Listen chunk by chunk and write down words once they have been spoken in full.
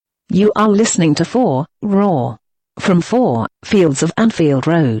You are listening to FOARaw. From 4 Fields of Anfield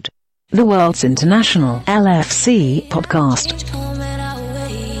Road. The world's international LFC podcast.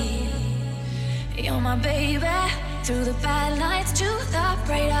 You're my baby, through the bad nights to the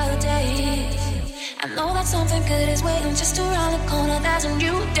brighter days. I know that something good is waiting just around the corner. There's a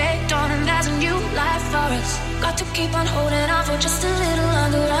new day dawning, there's a new life for us. Got to keep on holding on for just a little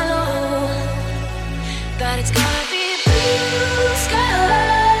longer, I know that it's gonna be blue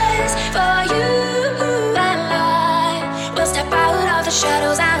skies for you and I. We'll step out of the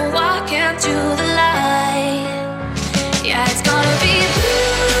shadows and walk into the light. Yeah, it's gonna be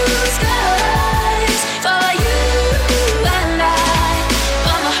blue skies for you and I.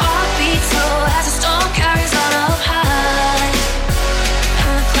 But my heart beats slow as the storm carries on up high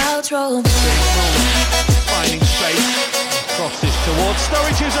and the clouds roll by. Finding space, crosses towards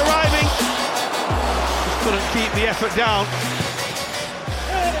Sturridge, who's arriving. Just couldn't keep the effort down.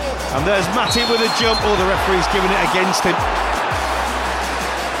 And there's Matty with a jump. Oh, the referee's giving it against him.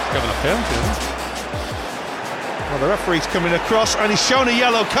 Given a penalty, isn't it? Well, the referee's coming across and he's shown a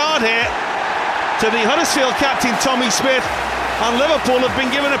yellow card here to the Huddersfield captain, Tommy Smith, and Liverpool have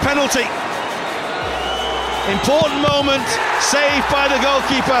been given a penalty. Important moment, saved by the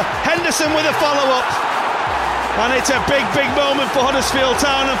goalkeeper. Henderson with a follow-up. And it's a big, big moment for Huddersfield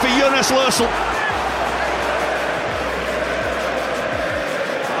Town and for Jonas Lössl.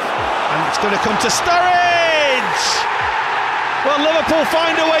 And it's going to come to Sturridge! Well, Liverpool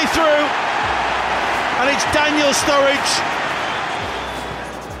find a way through. And it's Daniel Sturridge.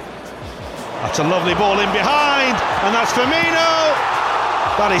 That's a lovely ball in behind. And that's Firmino.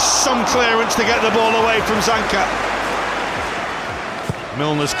 That is some clearance to get the ball away from Zanka.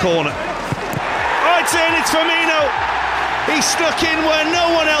 Milner's corner. Oh, it's in, it's Firmino. He snuck in where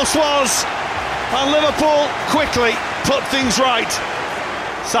no one else was. And Liverpool quickly put things right.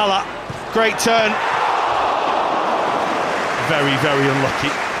 Salah, great turn. Very, very unlucky.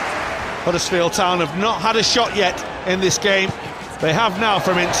 Huddersfield Town have not had a shot yet in this game. They have now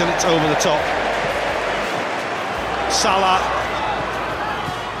from Ince, and it's over the top. Salah.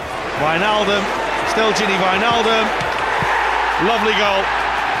 Wijnaldum. Still Gini Wijnaldum. Lovely goal.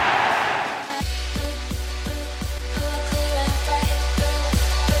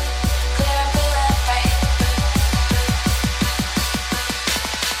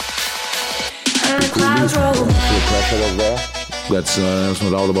 The pressure was there. There's no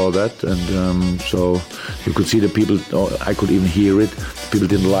doubt about that, and so you could see the people. I could even hear it. People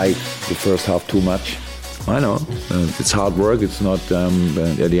didn't like the first half too much. I know it's hard work. It's not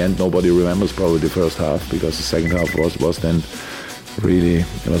at the end. Nobody remembers probably the first half because the second half was then really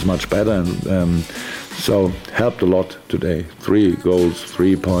it was much better, and so helped a lot today. 3 goals,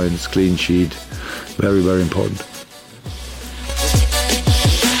 3 points, clean sheet, very, very important.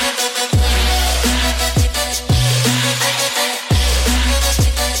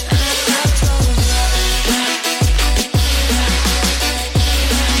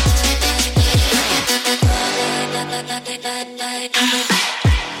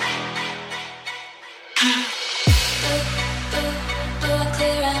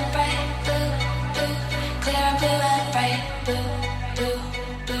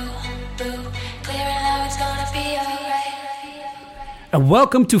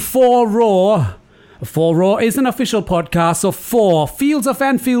 Welcome to FOARaw. FOARaw is an official podcast of 4 Fields of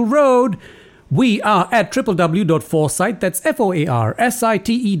Anfield Road. We are at www.foarsite, that's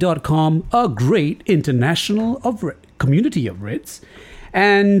FOARsite.com, a great international community of Reds.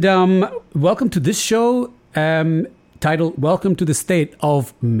 And welcome to this show titled Welcome to the State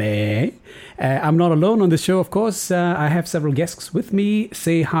of May. I'm not alone on this show, of course. I have several guests with me.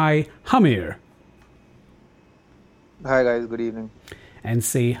 Say hi, Hamir. Hi guys, good evening. And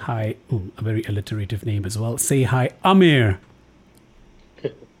say hi, a very alliterative name as well. Say hi, Amir.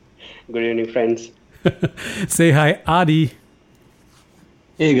 Good evening, friends. Say hi, Adi.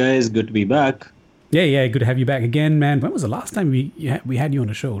 Hey guys, good to be back. Yeah, good to have you back again, man. When was the last time we had you on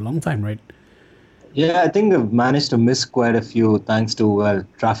the show? Long time, right? Yeah, I think I've managed to miss quite a few thanks to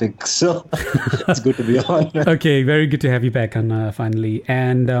traffic, so it's good to be on. Okay, very good to have you back on finally.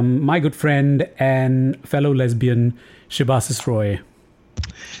 And my good friend and fellow lesbian, Shibasis Roy.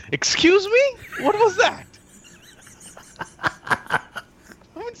 Excuse me? What was that? I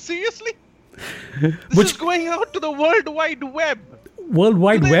mean, seriously? This is going out to the World Wide Web. World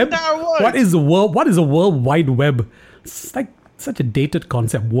Wide Web? What is the world? What is a World Wide Web? It's like such a dated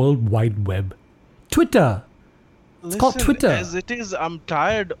concept. World Wide Web. Twitter. It's called Twitter. As it is, I'm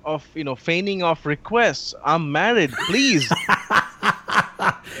tired of feigning off requests. I'm married. Please.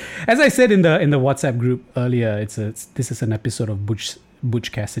 As I said in the WhatsApp group earlier, this is an episode of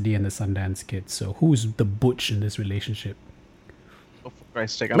Butch Cassidy and the Sundance Kid. So who's the Butch in this relationship? Oh, for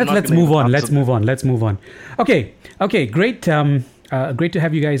Christ's sake. Let's move on. Okay, great. Great to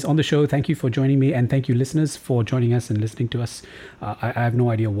have you guys on the show. Thank you for joining me, and thank you, listeners, for joining us and listening to us. I have no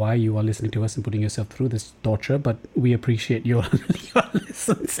idea why you are listening to us and putting yourself through this torture, but we appreciate your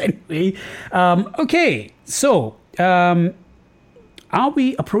listens anyway. Okay, so are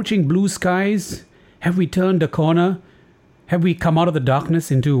we approaching blue skies? Have we turned a corner? Have we come out of the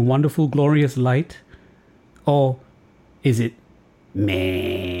darkness into wonderful, glorious light? Or is it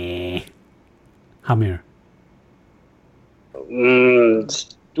meh? Hamir?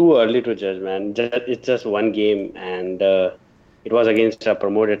 It's too early to judge, man. It's just one game, and it was against a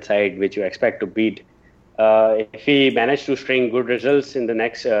promoted side, which you expect to beat. If we manage to string good results in the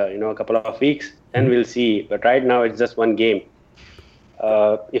next, a couple of weeks, then we'll see. But right now, it's just one game.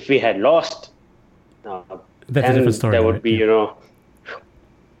 If we had lost, that's a different story. There would be,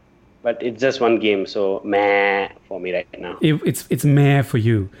 but it's just one game, so meh for me right now. It's meh for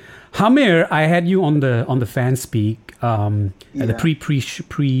you. Hamir, I had you on the fan speak, the pre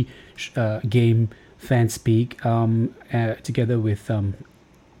game fan speak, together with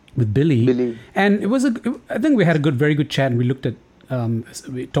Billy, and it was I think we had a very good chat, and we looked at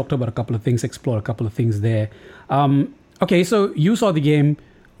we talked about a couple of things, explored a couple of things there. Okay, so you saw the game.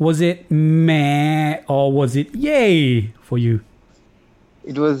 Was it meh or was it yay for you?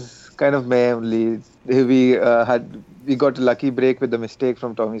 It was kind of meh only. We got a lucky break with the mistake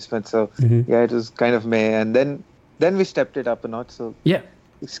from Tommy Smith, so yeah, it was kind of meh. And then we stepped it up a notch. So yeah,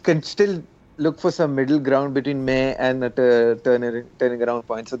 you can still look for some middle ground between meh and turning around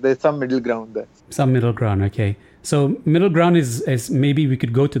point. So there's some middle ground there. Some middle ground, okay. So middle ground is maybe we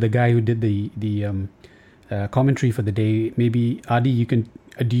could go to the guy who did the commentary for the day. Maybe Adi,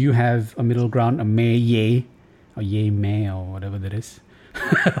 do you have a middle ground, a meh yay, or yay meh, or whatever that is?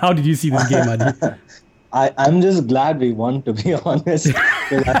 How did you see this game, Adi? I'm just glad we won, to be honest.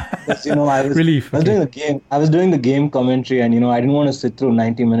 I was Relief. Doing the game. I was doing the game commentary, and I didn't want to sit through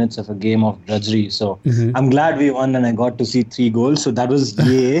 90 minutes of a game of drudgery. So I'm glad we won, and I got to see 3 goals. So that was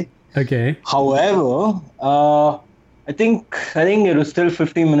yay. Okay. However, I think it was still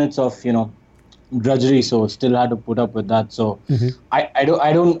 15 minutes of drudgery. So still had to put up with that. So I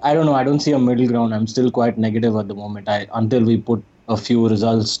don't know. I don't see a middle ground. I'm still quite negative at the moment. Until we put a few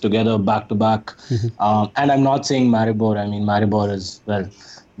results together back to back. And I'm not saying Maribor. I mean, Maribor is, they're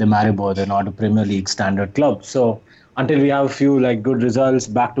Maribor. They're not a Premier League standard club. So until we have a few good results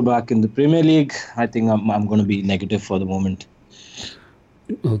back to back in the Premier League, I think I'm going to be negative for the moment.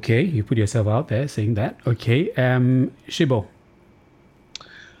 Okay, you put yourself out there saying that. Okay, Shibo.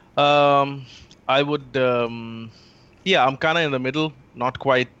 I would, I'm kind of in the middle, not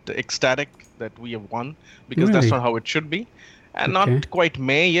quite ecstatic that we have won, because that's not how it should be. And not quite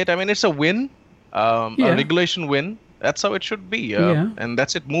meh yet. I mean, it's a win, a regulation win. That's how it should be. And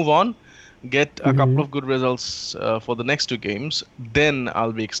that's it. Move on. Get a couple of good results for the next 2 games. Then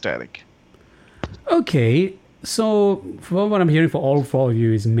I'll be ecstatic. Okay. So, for what I'm hearing for all 4 of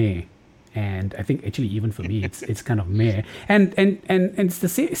you is meh. And I think actually even for me, it's kind of meh. And it's the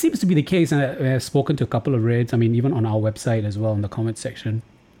same, it seems to be the case. And I've spoken to a couple of Reds. I mean, even on our website as well, in the comment section.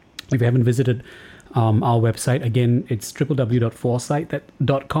 If you haven't visited our website, again, it's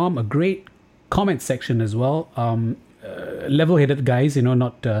www.FOARsite.com. A great comment section as well. Level-headed guys,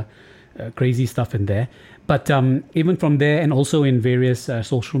 not crazy stuff in there. But even from there, and also in various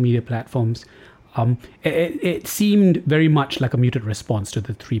social media platforms, it seemed very much like a muted response to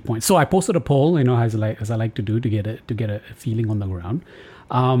the 3 points. So I posted a poll, as I like to do, to get a feeling on the ground.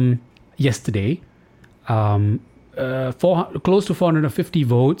 Yesterday, close to 450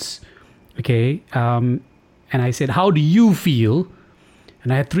 votes. Okay, and I said, how do you feel?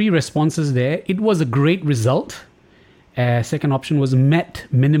 And I had 3 responses there. It was a great result. Second option was met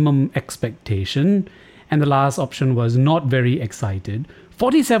minimum expectation. And the last option was not very excited.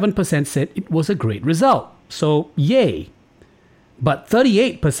 47% said it was a great result. So, yay. But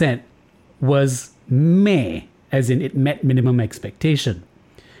 38% was meh, as in it met minimum expectation.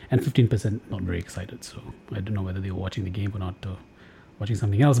 And 15% not very excited. So, I don't know whether they were watching the game or not, or watching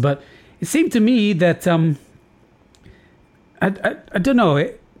something else. But it seemed to me that, I don't know,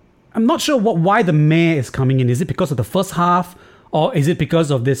 I'm not sure why the meh is coming in. Is it because of the first half? Or is it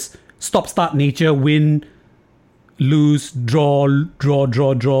because of this stop-start nature, win, lose, draw,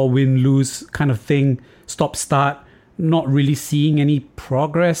 win, lose kind of thing, stop-start, not really seeing any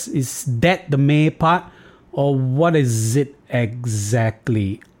progress? Is that the meh part? Or what is it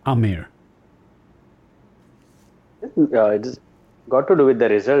exactly, Amir? It's got to do with the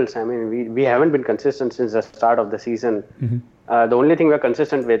results. I mean, we haven't been consistent since the start of the season. The only thing we're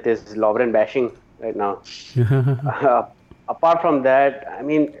consistent with is Lovren bashing right now. Apart from that, I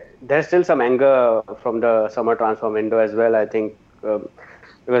mean, there's still some anger from the summer transfer window as well, I think.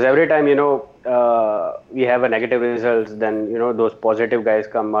 Because every time, we have a negative results, then, those positive guys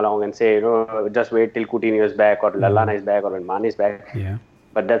come along and say, just wait till Coutinho is back or Lallana is back or when Mane is back. Yeah.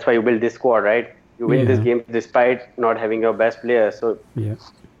 But that's why you build this squad, right? You win this game despite not having your best players. So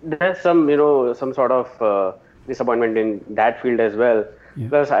there's some, some sort of disappointment in that field as well. Yeah.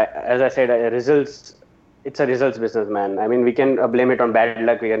 Plus, as I said, results. It's a results business, man. I mean, we can blame it on bad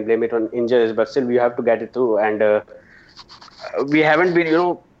luck, we can blame it on injuries, but still we have to get it through. And we haven't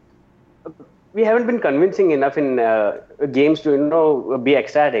been convincing enough in games to be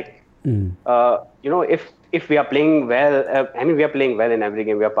ecstatic. If we are playing well, we are playing well in every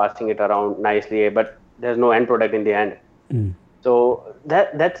game. We are passing it around nicely, but there's no end product in the end. So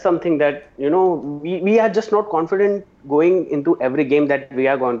that's something that we are just not confident going into every game that we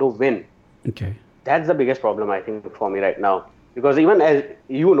are going to win. Okay. That's the biggest problem, I think, for me right now. Because even as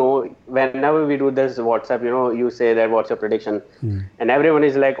whenever we do this WhatsApp, you say that what's your prediction, and everyone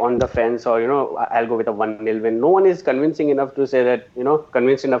is like on the fence, or I'll go with a 1-0 win. No one is convincing enough to say that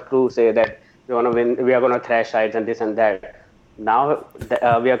convinced enough to say that we want to win, we are going to thrash sides and this and that. Now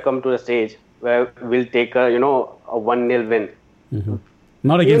we have come to the stage where we'll take a 1-0 win. Mm-hmm.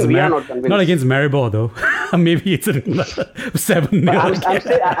 Not against Maribor though. Maybe it's a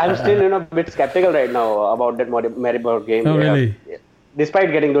 7-0. I'm still a bit skeptical right now about that Maribor game. Oh, really?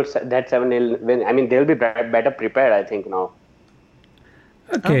 Despite getting that 7-0 win, I mean, they'll be better prepared, I think, now.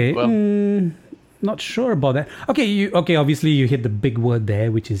 Okay. Not sure about that. Okay. Obviously, you hit the big word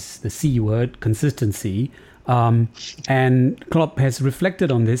there, which is the C word, consistency. And Klopp has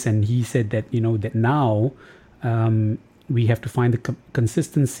reflected on this, and he said that that now we have to find the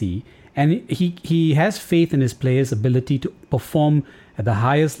consistency, and he has faith in his players' ability to perform at the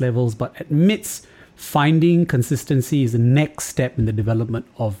highest levels, but admits finding consistency is the next step in the development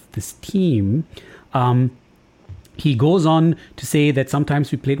of this team. He goes on to say that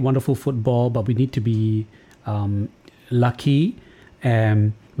sometimes we played wonderful football, but we need to be lucky.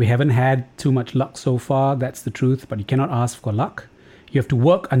 We haven't had too much luck so far. That's the truth, but you cannot ask for luck. You have to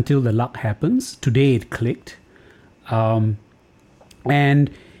work until the luck happens. Today it clicked. And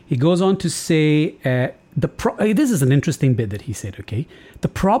he goes on to say, this is an interesting bit that he said, okay? The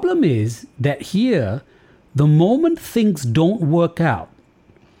problem is that here, the moment things don't work out,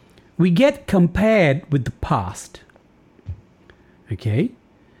 we get compared with the past. Okay?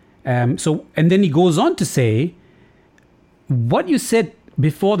 And then he goes on to say, what you said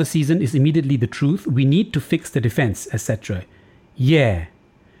before the season is immediately the truth. We need to fix the defense, etc. Yeah.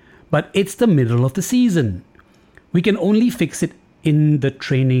 But it's the middle of the season. We can only fix it in the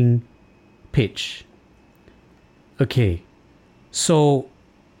training pitch. Okay. So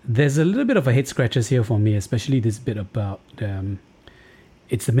there's a little bit of a head scratchers here for me, especially this bit about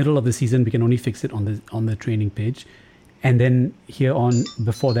it's the middle of the season. We can only fix it on the training pitch. And then here on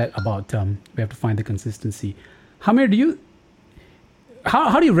before that about we have to find the consistency. Hamir,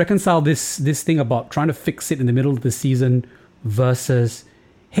 how do you reconcile this thing about trying to fix it in the middle of the season versus,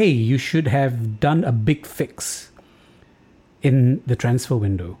 hey, you should have done a big fix in the transfer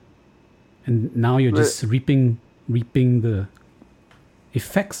window, and now you're just reaping the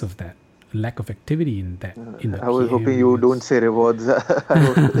effects of that lack of activity in that. I was hoping you don't say rewards. I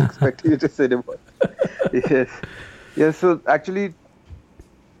was expecting you to say rewards. Yes. So actually,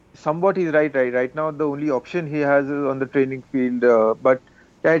 somewhat he's right. Right now, the only option he has is on the training field. But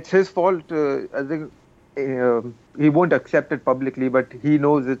it's his fault. I think he won't accept it publicly, but he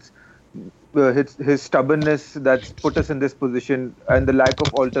knows it's his stubbornness that's put us in this position and the lack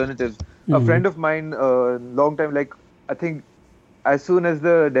of alternatives. Mm-hmm. A friend of mine, long time, I think as soon as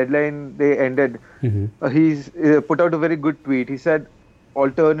the deadline day ended, he's put out a very good tweet. He said,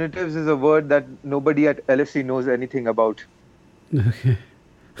 alternatives is a word that nobody at LFC knows anything about. Okay.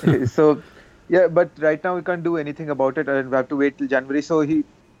 So, but right now we can't do anything about it, and we have to wait till January. So we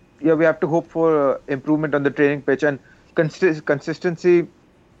have to hope for improvement on the training pitch and consistency.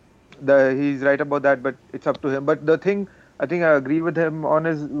 He's right about that, but it's up to him. But the thing I think I agree with him on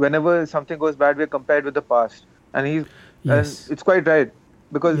is whenever something goes bad, we're compared with the past, and and it's quite right,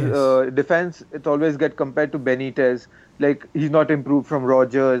 because defense, it always get compared to Benitez. Like, he's not improved from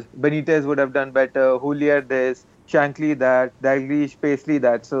Rodgers. Benitez would have done better. Houllier this, Shankly that, Dalglish, Paisley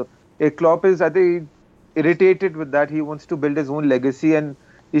that. So Klopp is, I think, irritated with that. He wants to build his own legacy, and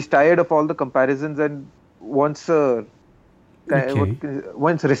he's tired of all the comparisons and wants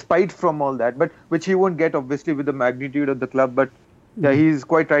respite from all that, but which he won't get obviously with the magnitude of the club. But he's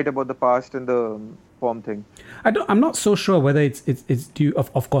quite right about the past and the form thing. I'm not so sure whether it's due.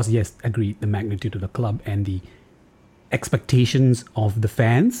 Of course, yes, agree. The magnitude of the club and the expectations of the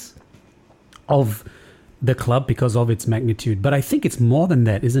fans of the club because of its magnitude. But I think it's more than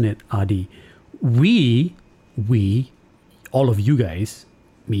that, isn't it, Adi? We, all of you guys,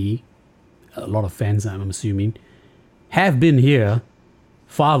 me, a lot of fans, I'm assuming, have been here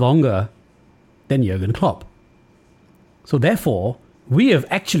far longer than Jurgen Klopp. So therefore, we have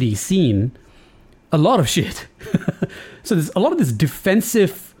actually seen a lot of shit. So there's a lot of this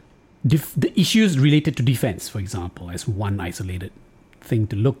defensive, the issues related to defense, for example, as one isolated thing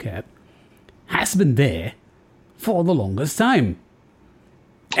to look at, has been there for the longest time.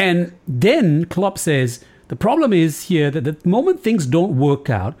 And then Klopp says, the problem is here that the moment things don't work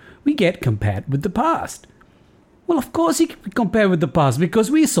out, we get compared with the past. Well, of course you can compare with the past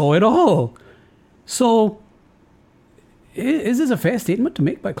because we saw it all. So, is this a fair statement to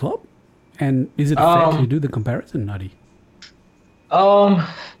make by Klopp? And is it fair to do the comparison, Nadi?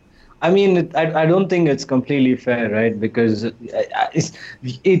 I mean, I don't think it's completely fair, right? Because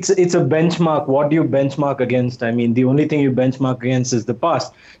it's a benchmark. What do you benchmark against? I mean, the only thing you benchmark against is the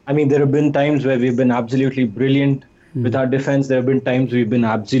past. I mean, there have been times where we've been absolutely brilliant with our defense. There have been times we've been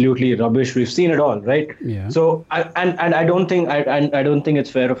absolutely rubbish. We've seen it all, right? Yeah. So, I don't think it's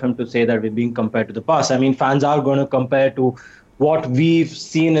fair of him to say that we're being compared to the past. I mean, fans are going to compare to what we've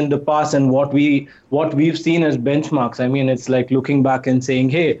seen in the past and what we've seen as benchmarks. I mean, it's like looking back and saying,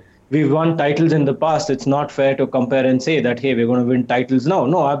 hey, we've won titles in the past. It's not fair to compare and say that, hey, we're going to win titles now.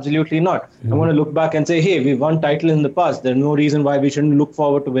 No, absolutely not. I'm going to look back and say, hey, we've won title in the past. There's no reason why we shouldn't look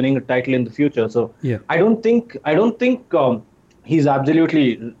forward to winning a title in the future. So yeah. I don't think he's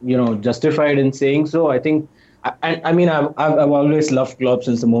absolutely, justified in saying so. I think, I mean, I've always loved Klopp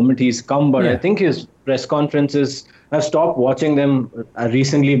since the moment he's come, but I think his press conferences, I've stopped watching them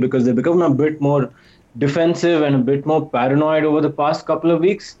recently because they've become a bit more defensive and a bit more paranoid over the past couple of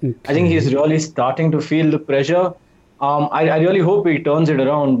weeks. Okay. I think he's really starting to feel the pressure. I really hope he turns it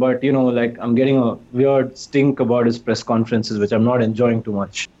around, but I'm getting a weird stink about his press conferences, which I'm not enjoying too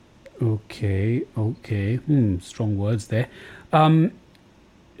much. Okay. Strong words there.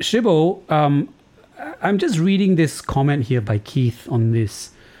 Shibo, I'm just reading this comment here by Keith on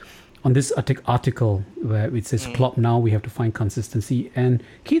this article where it says Klopp now we have to find consistency, and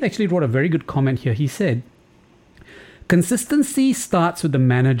Keith actually wrote a very good comment here. He said, consistency starts with the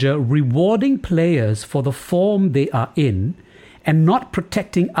manager rewarding players for the form they are in and not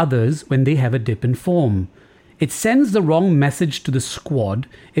protecting others when they have a dip in form. It sends the wrong message to the squad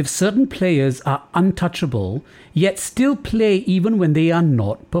if certain players are untouchable yet still play even when they are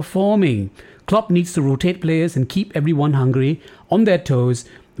not performing. Klopp needs to rotate players and keep everyone hungry on their toes,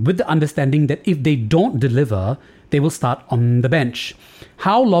 with the understanding that if they don't deliver, they will start on the bench.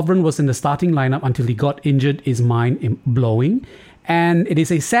 How Lovren was in the starting lineup until he got injured is mind-blowing, and it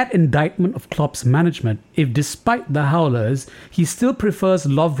is a sad indictment of Klopp's management if, despite the howlers, he still prefers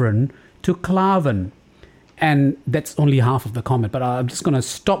Lovren to Klavan. And that's only half of the comment, but I'm just going to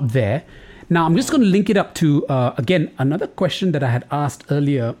stop there. Now, I'm just going to link it up to, again, another question that I had asked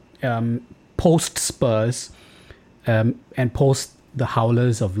earlier, post-Spurs and post the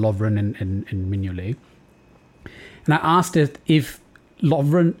howlers of Lovren and Mignolet. And I asked if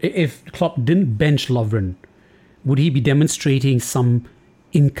Klopp didn't bench Lovren, would he be demonstrating some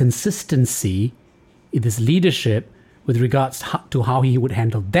inconsistency in his leadership with regards to how he would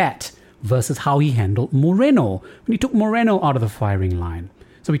handle that versus how he handled Moreno when he took Moreno out of the firing line?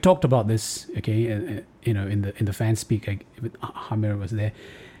 So we talked about this, okay, in the fan speak, Hamir was there.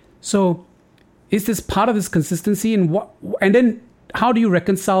 So is this part of this consistency, and then how do you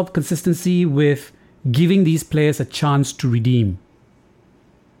reconcile consistency with giving these players a chance to redeem?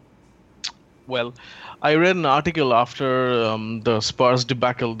 Well, I read an article after the Spurs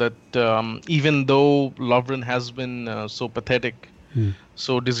debacle that even though Lovren has been so pathetic,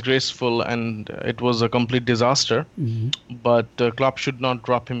 so disgraceful, and it was a complete disaster, but Klopp should not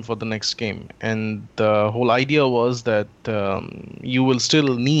drop him for the next game. And the whole idea was that you will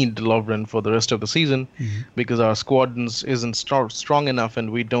still need Lovren for the rest of the season because our squad isn't strong enough,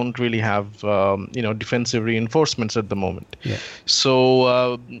 and we don't really have defensive reinforcements at the moment. Yeah.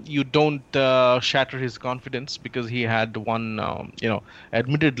 So you don't shatter his confidence because he had one,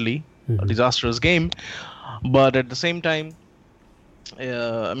 admittedly a disastrous game, but at the same time,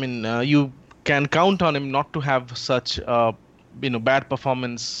 you can count on him not to have such bad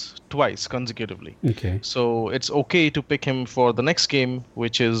performance twice consecutively. Okay. So it's okay to pick him for the next game,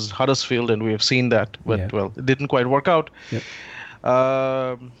 which is Huddersfield, and we have seen that. But well, it didn't quite work out. Yep.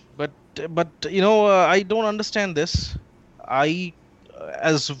 But I don't understand this. I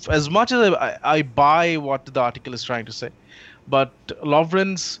as much as I buy what the article is trying to say, but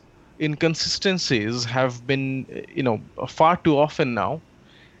Lovren's inconsistencies have been, far too often now,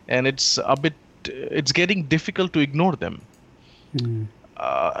 and it's getting difficult to ignore them.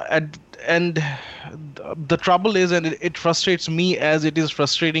 And the trouble is, and it frustrates me as it is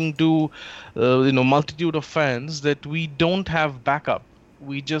frustrating to multitude of fans, that we don't have backup.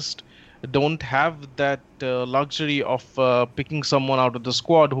 We just don't have that luxury of picking someone out of the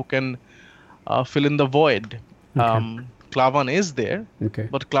squad who can fill in the void. Klavan is there,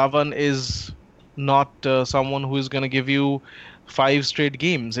 but Klavan is not someone who is going to give you 5 straight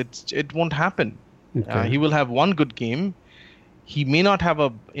games. It won't happen. He will have one good game. He may not have a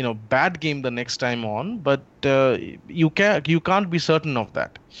bad game the next time on, but you can't be certain of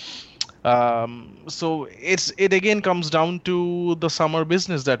that. So it again comes down to the summer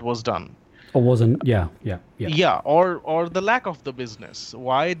business that was done. Or wasn't, yeah. Or the lack of the business.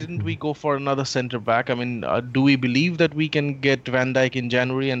 Why didn't we go for another centre back? I mean, do we believe that we can get Van Dijk in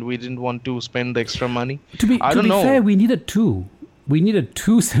January and we didn't want to spend the extra money? To be fair, we needed 2. We needed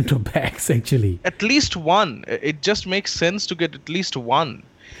 2 centre backs, actually. At least one. It just makes sense to get at least one.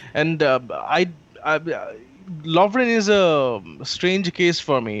 And Lovren is a strange case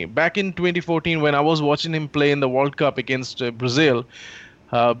for me. Back in 2014, when I was watching him play in the World Cup against Brazil,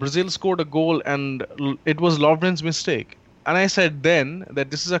 Brazil scored a goal and it was Lovren's mistake. And I said then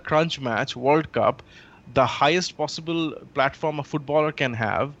that this is a crunch match, World Cup, the highest possible platform a footballer can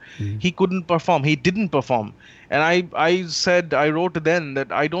have. He couldn't perform. He didn't perform. And I wrote then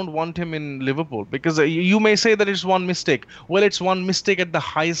that I don't want him in Liverpool, because you may say that it's one mistake. Well, it's one mistake at the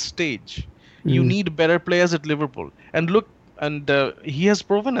highest stage. You need better players at Liverpool. And look, he has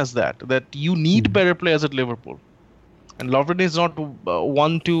proven us that you need better players at Liverpool. And Lovren is not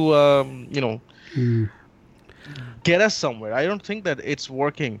one to, get us somewhere. I don't think that it's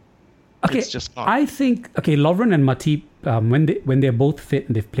working. Okay, it's just not. I think Lovren and Matip, when they're both fit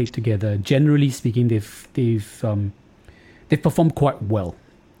and they've played together, generally speaking, they've performed quite well.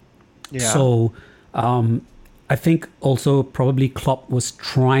 Yeah. So I think also probably Klopp was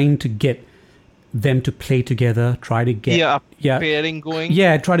trying to get them to play together, try to get pairing going.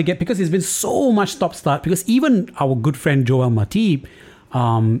 Yeah, try to get, because there's been so much stop-start. Because even our good friend Joel Matip,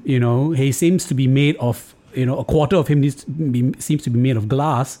 he seems to be made of, a quarter of him seems to be made of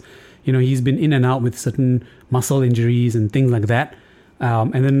glass. He's been in and out with certain muscle injuries and things like that.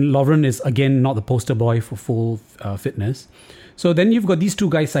 And then Lovren is, again, not the poster boy for full fitness. So then you've got these two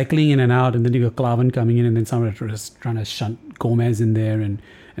guys cycling in and out, and then you've got Klavan coming in, and then someone trying to shunt Gomez in there, and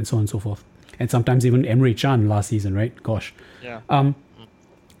so on and so forth. And sometimes even Emre Can last season, right? Gosh. Yeah.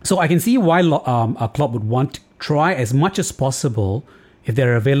 So I can see why a club would want to try as much as possible, if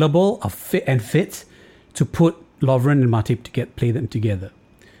they're available, fit, to put Lovren and Matip to play them together.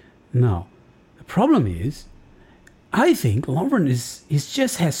 Now, the problem is, I think Lovren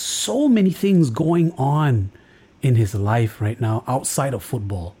just has so many things going on in his life right now outside of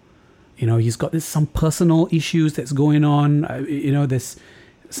football. He's got some personal issues that's going on. There's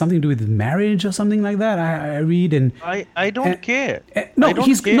something to do with marriage or something like that. I read, and I don't care.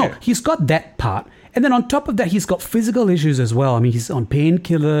 He's got that part. And then on top of that, he's got physical issues as well. I mean, he's on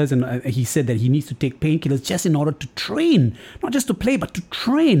painkillers, and he said that he needs to take painkillers just in order to train, not just to play, but to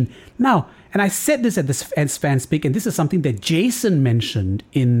train. Now, and I said this at this fan speak, and this is something that Jason mentioned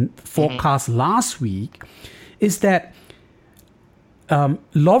in Forecast last week, is that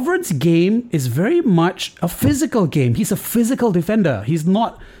Lovren's game is very much a physical game. He's a physical defender. He's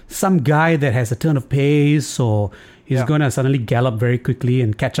not some guy that has a turn of pace, or he's going to suddenly gallop very quickly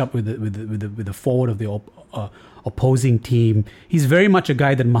and catch up with the forward of the opposing team. He's very much a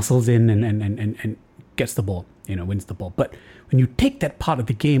guy that muscles in and gets the ball, wins the ball. But when you take that part of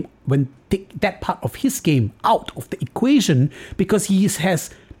the game, take that part of his game out of the equation, because he has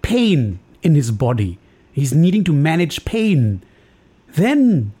pain in his body, he's needing to manage pain.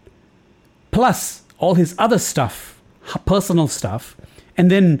 Then, plus all his other stuff, personal stuff, and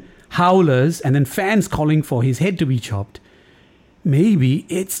then howlers, and then fans calling for his head to be chopped, maybe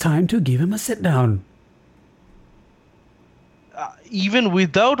it's time to give him a sit down. Even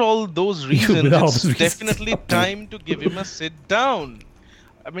without all those reasons, it's definitely time to give him a sit down.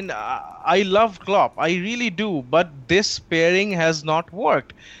 I mean, I love Klopp, I really do, but this pairing has not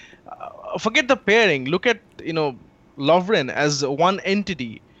worked. Forget the pairing. Look at, Lovren as one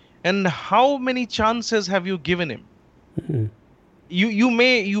entity, and how many chances have you given him? Mm-hmm. You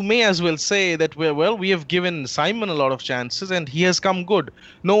may as well say that we have given Simon a lot of chances and he has come good.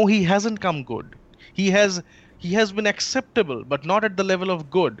 No, he hasn't come good. He has been acceptable, but not at the level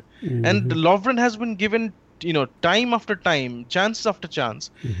of good. Mm-hmm. And Lovren has been given time after time, chances after chance.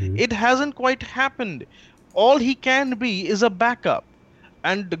 It hasn't quite happened. All he can be is a backup.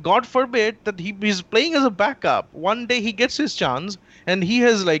 And God forbid that he's playing as a backup. One day he gets his chance and he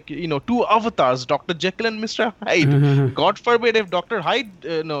has two avatars, Dr. Jekyll and Mr. Hyde. God forbid if Dr. Hyde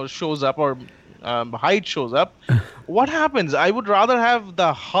shows up or Hyde shows up. What happens? I would rather have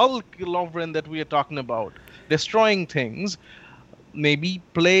the Hulk Lovren that we are talking about, destroying things. Maybe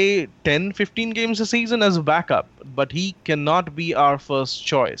play 10, 15 games a season as a backup. But he cannot be our first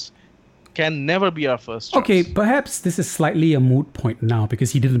choice. Can never be our first choice. Okay, perhaps this is slightly a moot point now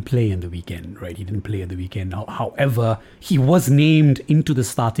because he didn't play in the weekend, right? He didn't play in the weekend. However, he was named into the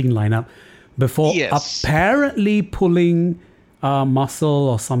starting lineup before apparently pulling muscle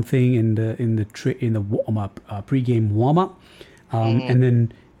or something in the warm up, pre-game warm up, and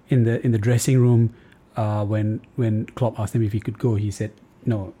then in the dressing room when Klopp asked him if he could go, he said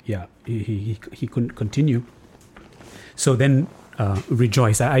no. Yeah, he couldn't continue. So then.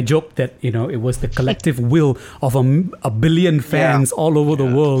 Rejoice. I joked that it was the collective will of a billion fans all over the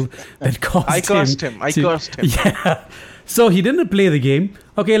world that caused I cursed him. Yeah. So he didn't play the game.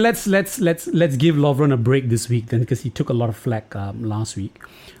 Okay, let's give Lovren a break this week then because he took a lot of flack last week.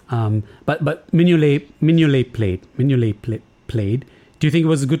 But Mignolet played. Do you think it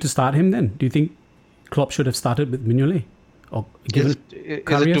was good to start him then? Do you think Klopp should have started with Mignolet or given is it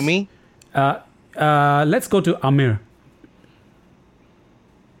to me? Let's go to Amir.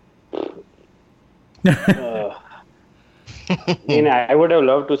 I would have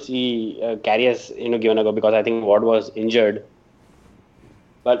loved to see Karius, given a go because I think Ward was injured.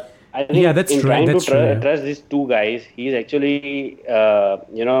 But I think trying to trust these two guys, he's actually,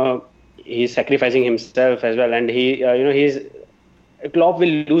 he's sacrificing himself as well, and Klopp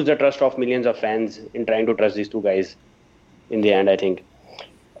will lose the trust of millions of fans in trying to trust these two guys. In the end, I think.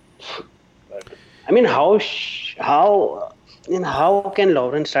 I mean, how can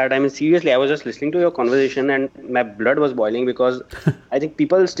Lovren start? I mean, seriously, I was just listening to your conversation and my blood was boiling because I think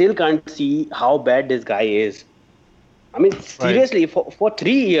people still can't see how bad this guy is. I mean, seriously, for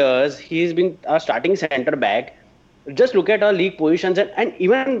 3 years, he's been a starting centre back. Just look at our league positions. And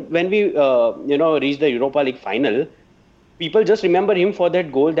even when we, reached the Europa League final, people just remember him for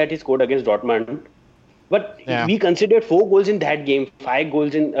that goal that he scored against Dortmund. But we considered 4 goals in that game, 5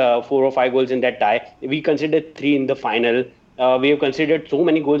 goals in 4 or 5 goals in that tie. We considered 3 in the final. We have considered so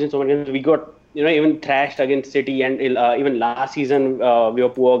many goals in so many games. We got, even thrashed against City, and even last season we were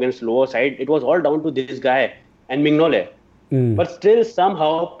poor against lower side. It was all down to this guy and Mignolet. But still,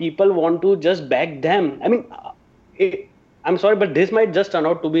 somehow people want to just back them. I mean, I'm sorry, but this might just turn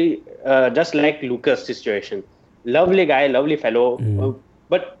out to be just like Lucas' situation. Lovely guy, lovely fellow,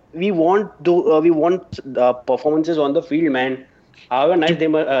 but we want performances on the field, man. However nice they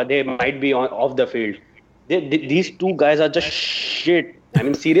might be off the field. These two guys are just shit. I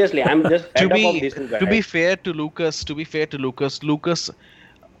mean, seriously, I'm just fed up of these two guys. To be fair to Lucas, Lucas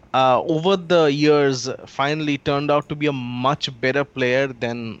over the years finally turned out to be a much better player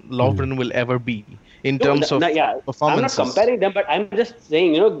than Lovren will ever be in terms of performances. I'm not comparing them, but I'm just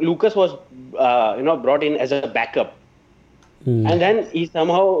saying, Lucas was, brought in as a backup. And then he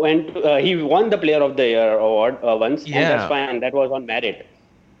somehow he won the Player of the Year award once, and that's fine. That was on merit.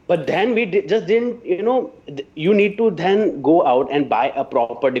 But then we just didn't, you need to then go out and buy a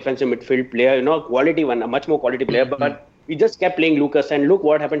proper defensive midfield player, quality one, a much more quality player. But we just kept playing Lucas, and look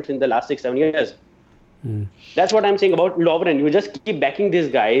what happened in the last 6-7 years. That's what I'm saying about Lovren. You just keep backing these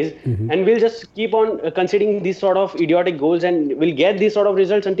guys, and we'll just keep on conceding these sort of idiotic goals, and we'll get these sort of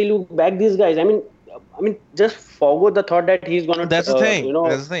results until you back these guys. I mean, just forgo the thought that he's going to... That's the thing.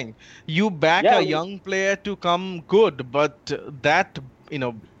 That's the thing. You back a young player to come good, but that,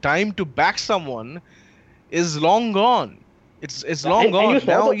 time to back someone is long gone. It's long gone.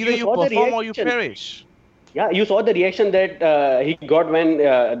 Now either you perform or you perish. Yeah, you saw the reaction that he got when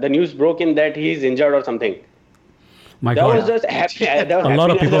the news broke in that he's injured or something. My God. Was just happy. A lot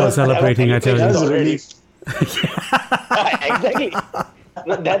of people are celebrating, I tell you. Exactly.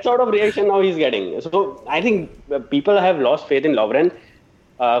 That sort of reaction now he's getting. So I think people have lost faith in Lovren.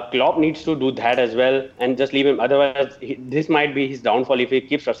 Klopp needs to do that as well and just leave him. Otherwise, this might be his downfall if he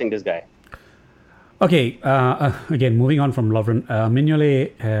keeps trusting this guy. Okay, again, moving on from Lovren.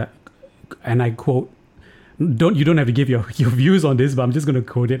 Mignolet, and I quote, you don't have to give your views on this, but I'm just going to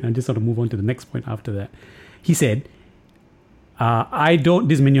quote it and just sort of move on to the next point after that. He said, this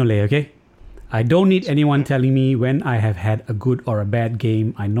is Mignolet, okay? I don't need anyone telling me when I have had a good or a bad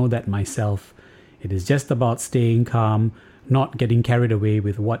game. I know that myself. It is just about staying calm, not getting carried away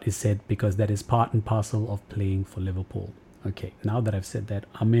with what is said, because that is part and parcel of playing for Liverpool. Okay, now that I've said that,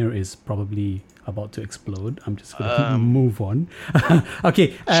 Amir is probably about to explode. I'm just going to move on.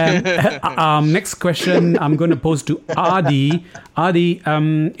 Okay, next question I'm going to pose to Adi. Adi,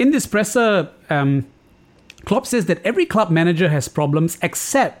 in this presser, Klopp says that every club manager has problems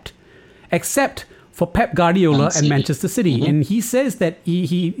except for Pep Guardiola and Manchester City. And he says that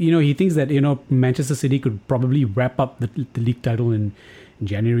he thinks that Manchester City could probably wrap up the league title in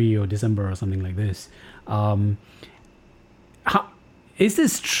January or December or something like this. Is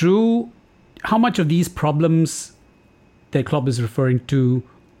this true? How much of these problems that Klopp is referring to,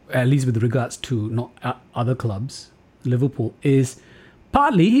 at least with regards to not other clubs, Liverpool, is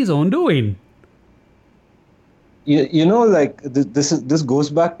partly his own doing? This goes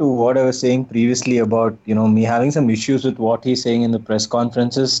back to what I was saying previously about me having some issues with what he's saying in the press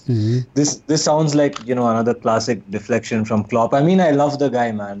conferences. This sounds like another classic deflection from Klopp. I mean, I love the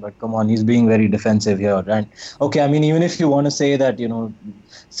guy, man, but come on, he's being very defensive here, right? Okay, I mean, even if you want to say that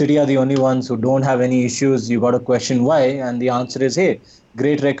City are the only ones who don't have any issues, you got to question why, and the answer is, hey,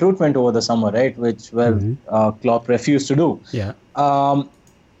 great recruitment over the summer, right? Which Klopp refused to do. Yeah.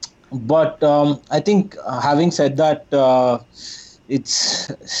 But I think, having said that,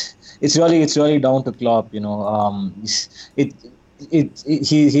 it's really down to Klopp. He's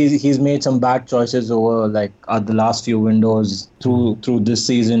made some bad choices over the last few windows through this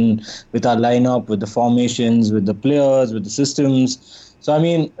season, with our lineup, with the formations, with the players, with the systems. So I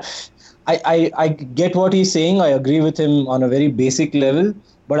mean, I get what he's saying. I agree with him on a very basic level.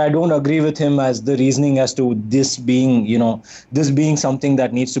 But I don't agree with him as the reasoning as to this being something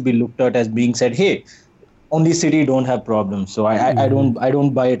that needs to be looked at as being said, hey, only City don't have problems. So I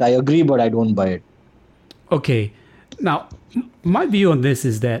don't buy it. I agree, but I don't buy it. Okay. Now, my view on this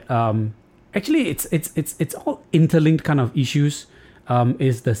is that actually it's all interlinked kind of issues.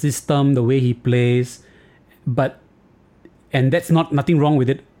 Is the system, the way he plays, and that's nothing wrong with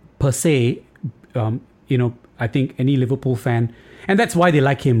it per se. I think any Liverpool fan. And that's why they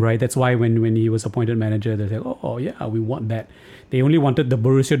like him, right? That's why when he was appointed manager, they said, "Oh yeah, we want that." They only wanted the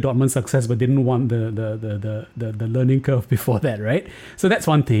Borussia Dortmund success, but didn't want the learning curve before that, right? So that's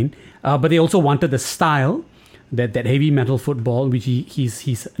one thing. But they also wanted the style, that heavy metal football, which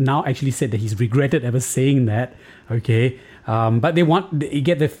he's now actually said that he's regretted ever saying that. Okay, but they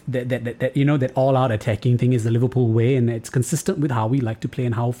get that all out attacking thing is the Liverpool way, and it's consistent with how we like to play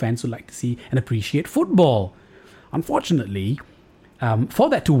and how fans would like to see and appreciate football. Unfortunately, for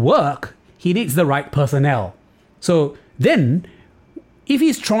that to work, he needs the right personnel. So then, if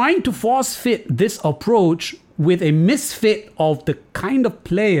he's trying to force fit this approach with a misfit of the kind of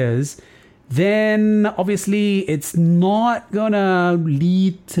players, then obviously it's not gonna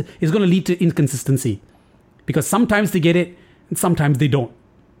lead to inconsistency, because sometimes they get it and sometimes they don't.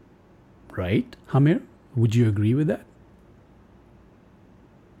 Right, Hamir? Would you agree with that?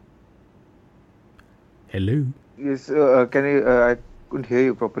 Hello. Yes. Can you? I couldn't hear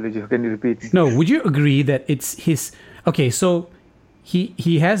you properly. Can you repeat? No. Would you agree that it's his? Okay, so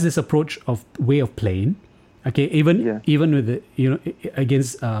he has this approach of way of playing. Okay, even with the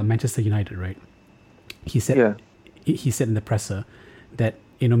against Manchester United, right? He said in the presser that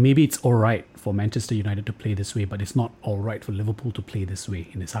maybe it's all right for Manchester United to play this way, but it's not all right for Liverpool to play this way,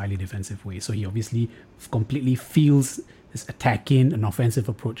 in this highly defensive way. So he obviously completely feels this attacking and offensive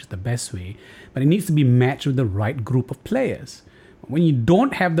approach is the best way, but it needs to be matched with the right group of players. When you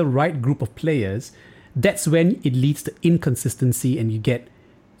don't have the right group of players, that's when it leads to inconsistency, and you get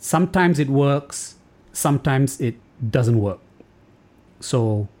sometimes it works, sometimes it doesn't work.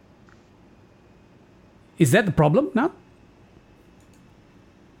 So is that the problem now?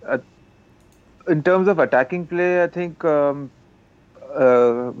 In terms of attacking play, I think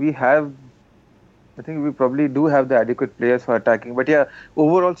we probably do have the adequate players for attacking. But yeah,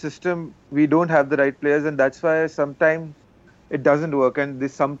 overall system, we don't have the right players, and that's why sometimes it doesn't work. And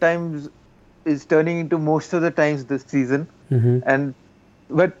this sometimes is turning into most of the times this season.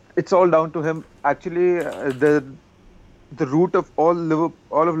 But it's all down to him. Actually, the root of all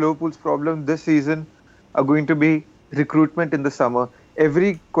of Liverpool's problems this season are going to be recruitment in the summer.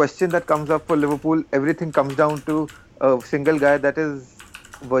 Every question that comes up for Liverpool, everything comes down to a single guy, that is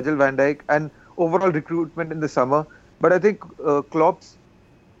Virgil van Dijk, and overall recruitment in the summer. But I think Klopp's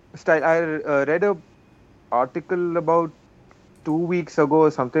style, I read an article about 2 weeks ago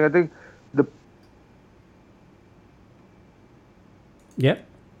or something. I think Yep.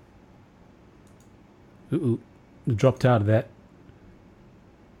 Dropped out of that.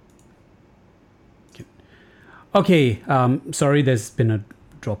 Okay, sorry, there's been a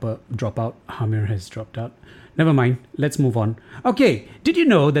dropout. Hamir has dropped out. Never mind. Let's move on. Okay. Did you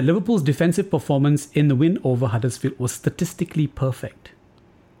know that Liverpool's defensive performance in the win over Huddersfield was statistically perfect?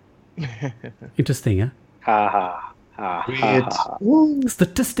 Interesting, huh?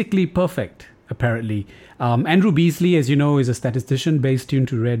 Statistically perfect, apparently. Andrew Beasley, as you know, is a statistician based tuned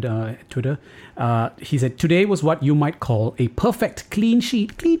to Red Twitter. He said, today was what you might call a perfect clean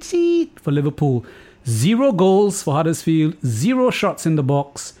sheet for Liverpool. 0 goals for Huddersfield, 0 shots in the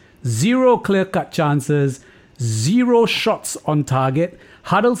box, 0 clear-cut chances, 0 shots on target.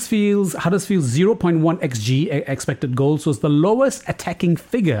 Huddersfield's 0.1 XG expected goals was the lowest attacking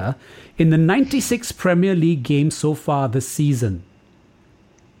figure in the 96 Premier League games so far this season.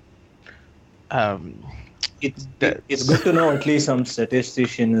 It's good to know at least some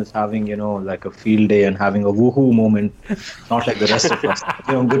statistician is having, like a field day and having a woohoo moment, not like the rest of us.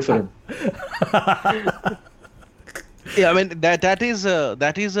 Good for him. Yeah, I mean that is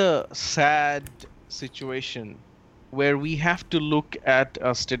a sad situation where we have to look at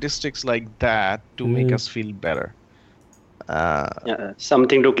statistics like that to make us feel better.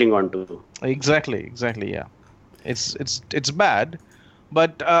 Something to cling on to. Exactly. Yeah, it's bad,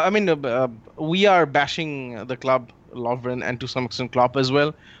 but I mean we are bashing the club, Lovren, and to some extent Klopp as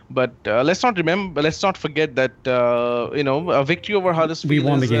well. But let's not forget that a victory over Huddersfield we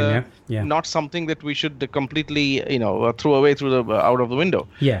won the game, yeah. Not something that we should completely throw away out of the window.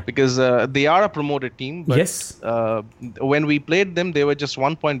 Yeah. Because they are a promoted team. But, yes. When we played them, they were just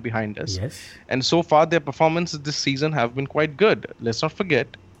 1 point behind us. Yes. And so far, their performances this season have been quite good. Let's not forget,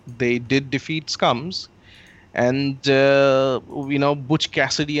 they did defeat Scums. And, Butch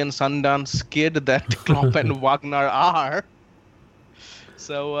Cassidy and Sundance kid that Klopp and Wagner are.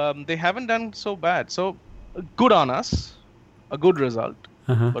 So they haven't done so bad. So good on us. A good result.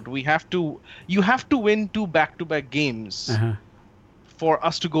 But you have to win 2 back-to-back games for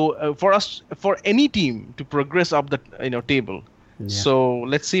us to go, for any team to progress up the table. Yeah. So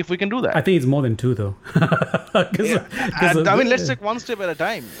let's see if we can do that. I think it's more than 2 though. Let's take one step at a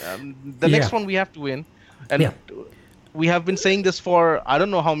time. The next one we have to win. And we have been saying this for I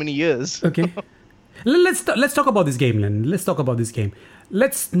don't know how many years. Okay. Let's talk about this game, Len. Let's talk about this game.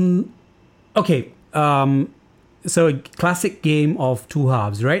 So a classic game of 2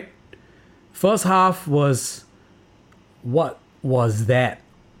 halves, right? First half was, what was that?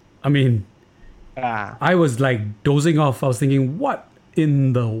 I mean, I was like dozing off. I was thinking, what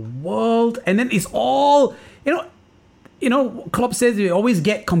in the world? And then it's all, Klopp says you always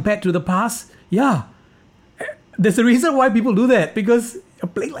get compared to the past. Yeah. There's a reason why people do that, because you're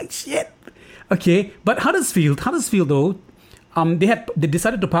playing like shit. Okay, but Huddersfield though, they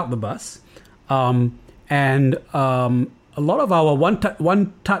decided to park the bus, and a lot of our one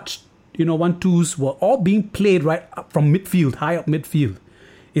twos were all being played right up from midfield, high up midfield,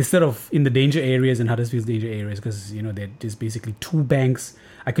 instead of in the danger areas and Huddersfield's danger areas, because they're just basically 2 banks.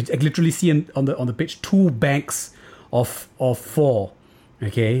 I could literally see on the pitch 2 banks of 4,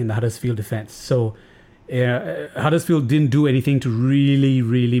 okay, in the Huddersfield defense. So. Huddersfield didn't do anything to really,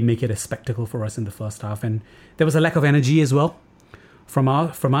 really make it a spectacle for us in the first half, and there was a lack of energy as well from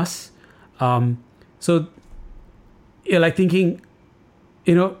us. So you're like thinking,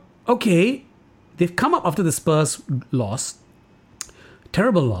 okay, they've come up after the Spurs loss,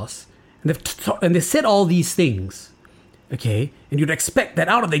 terrible loss, and they said all these things, okay, and you'd expect that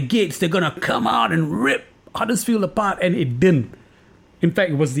out of the gates they're gonna come out and rip Huddersfield apart, and it didn't. In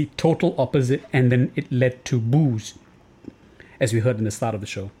fact, it was the total opposite, and then it led to boos. As we heard in the start of the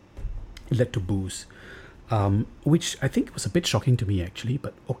show, it led to boos, which I think was a bit shocking to me, actually.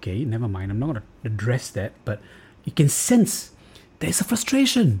 But okay, never mind. I'm not going to address that. But you can sense there's a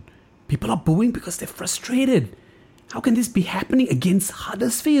frustration. People are booing because they're frustrated. How can this be happening against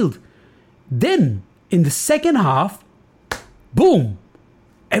Huddersfield? Then, in the second half, boom,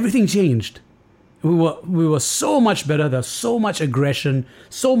 everything changed. We were so much better. There's so much aggression,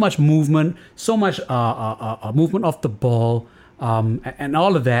 so much movement, so much movement off the ball, and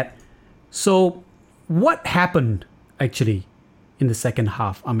all of that. So, what happened actually in the second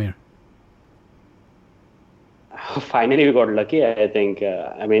half, Amir? Finally, we got lucky. I think.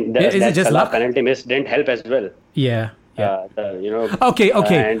 That Salah penalty miss didn't help as well. Yeah. Okay.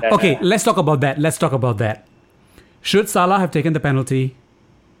 Okay. Let's talk about that. Should Salah have taken the penalty?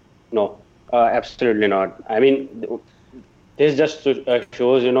 No. Absolutely not. I mean, this just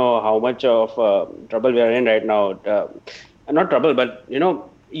shows, how much of trouble we are in right now. Not trouble, but,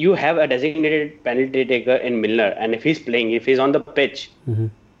 you have a designated penalty taker in Milner. And if he's on the pitch,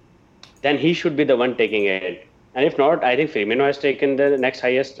 then he should be the one taking it. And if not, I think Firmino has taken the next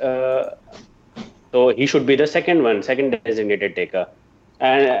highest. So he should be the second designated taker.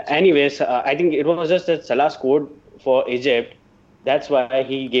 And anyways, I think it was just that Salah scored for Egypt. That's why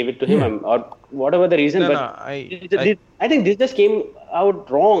he gave it to him, or whatever the reason. I think this just came out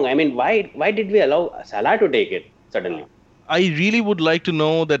wrong. I mean, why did we allow Salah to take it suddenly? I really would like to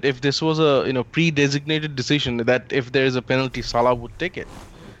know that if this was a pre-designated decision, that if there is a penalty, Salah would take it.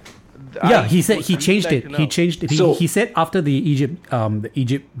 Yeah, he said he changed it. He changed it. He said after the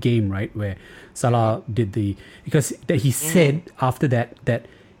Egypt game, right, where Salah did because he said after that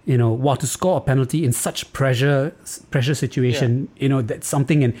to score a penalty in such pressure situation, that's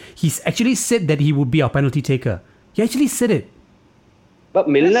something, and he's actually said that he would be our penalty taker. He actually said it. But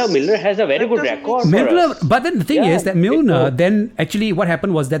Milner has a very good record. But then the thing is that Milner, then actually what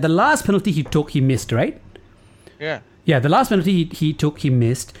happened was that the last penalty he took, he missed, right? Yeah. Yeah, the last penalty he took, he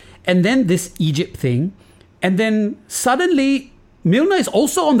missed. And then this Egypt thing. And then suddenly, Milner is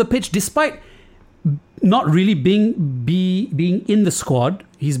also on the pitch despite not really being in the squad.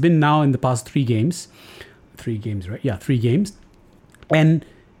 He's been now in the past 3 games. 3 games, right? Yeah, 3 games. And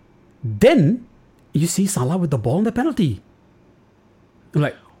then you see Salah with the ball in the penalty. I'm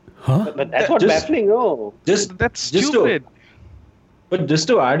like, huh? But that's what's baffling, no? That's stupid. But just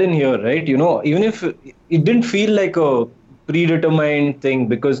to add in here, right, even if it didn't feel like a predetermined thing,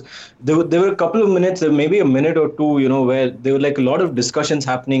 because there were a couple of minutes, maybe a minute or two, where there were like a lot of discussions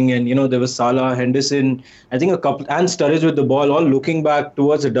happening, and there was Salah, Henderson, I think a couple, and Sturridge with the ball, all looking back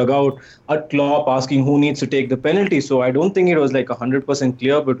towards the dugout at Klopp, asking who needs to take the penalty. So I don't think it was like 100%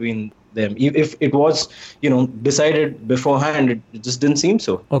 clear between them. If it was, decided beforehand, it just didn't seem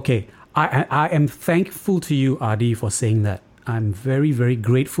so. Okay, I am thankful to you, Adi, for saying that. I'm very, very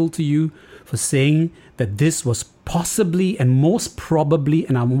grateful to you for saying that this was possibly and most probably,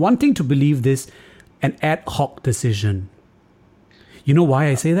 and I'm wanting to believe this, an ad hoc decision. You know why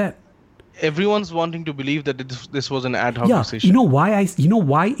I say that? Everyone's wanting to believe that this was an ad hoc decision. You know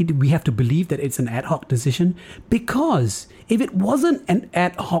why we have to believe that it's an ad hoc decision? Because if it wasn't an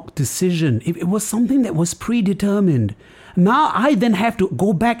ad hoc decision, if it was something that was predetermined, now I then have to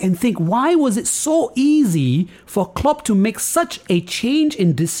go back and think, why was it so easy for Klopp to make such a change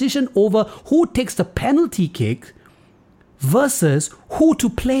in decision over who takes the penalty kick versus who to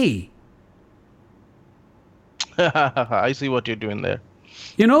play? I see what you're doing there.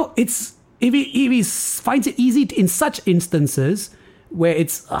 It's if he finds it easy in such instances where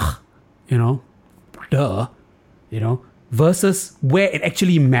it's versus where it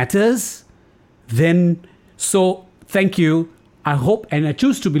actually matters, then so. Thank you. I hope and I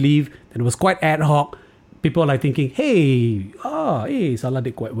choose to believe that it was quite ad hoc. People are like thinking, hey, Salah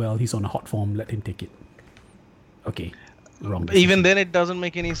did quite well. He's on a hot form. Let him take it. Okay, wrong decision. Even then, it doesn't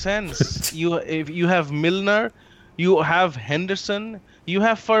make any sense. If you have Milner, you have Henderson, you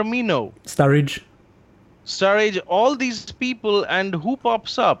have Firmino, Sturridge, all these people, and who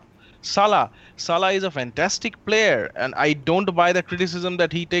pops up? Salah. Salah is a fantastic player, and I don't buy the criticism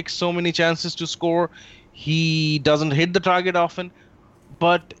that he takes so many chances to score. He doesn't hit the target often,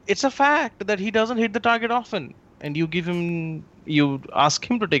 but it's a fact that he doesn't hit the target often. And you ask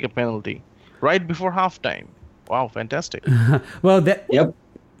him to take a penalty right before halftime. Wow, fantastic. Well, the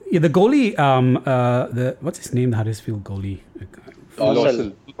goalie, what's his name? The Huddersfield goalie.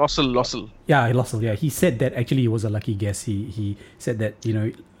 Lossell. Yeah, Lossell. Yeah, he said that actually it was a lucky guess. He said that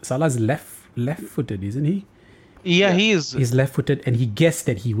Salah's left-footed, isn't he? Yeah, he is. He's left-footed, and he guessed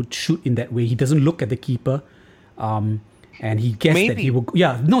that he would shoot in that way. He doesn't look at the keeper, and he guessed that he would.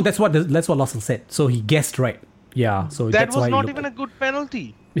 Yeah, no, that's what Lossell said. So he guessed right. Yeah, so that was not even a good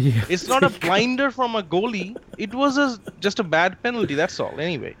penalty. Yeah. It's not a blinder from a goalie. It was just a bad penalty. That's all.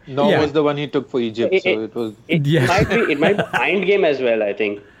 Anyway, was the one he took for Egypt. It might be mind game as well. I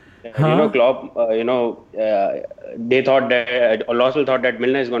think. Klopp. They thought that Lossell thought that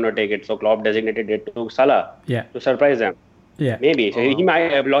Milner is going to take it, so Klopp designated it to Salah to surprise them. Yeah, maybe. So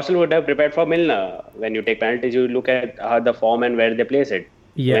Lossell would have prepared for Milner. When you take penalties, you look at the form and where they place it.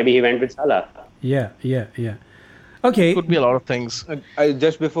 Yeah. Maybe he went with Salah. Yeah. Okay. Could be a lot of things.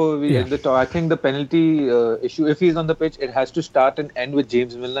 Just before we end the talk, I think the penalty issue, if he's on the pitch, it has to start and end with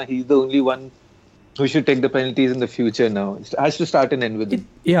James Milner. He's the only one who should take the penalties in the future now. It has to start and end with him.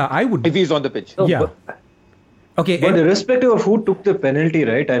 Yeah, I would. If he's on the pitch. Okay. But irrespective of who took the penalty,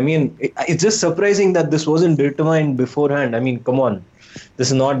 right? I mean, it's just surprising that this wasn't determined beforehand. I mean, come on. This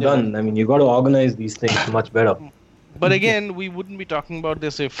is not done. I mean, you got to organize these things much better. But again, we wouldn't be talking about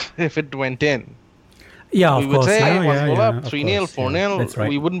this if it went in. Yeah, of course. We would say it was up 3-0, 4-0. That's right.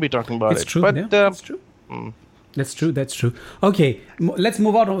 We wouldn't be talking about it's it. True, but that's true. That's true. Okay, let's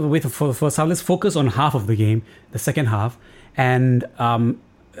move on with for Salah. Let's focus on half of the game, the second half, and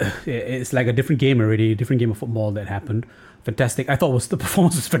it's like a different game already, a different game of football that happened. fantastic. I thought the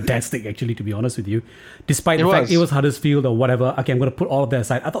performance was fantastic, actually, to be honest with you. Despite the fact it was Huddersfield or whatever. Okay, I'm going to put all of that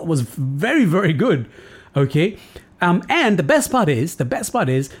aside. I thought it was very, very good. Okay. And the best part is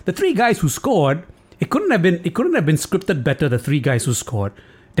the three guys who scored, it couldn't have been scripted better, the three guys who scored.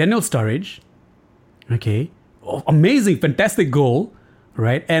 Daniel Sturridge, okay. Amazing, fantastic goal,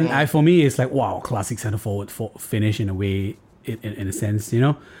 right? And for me, it's like, wow, classic centre forward finish in a way, in a sense,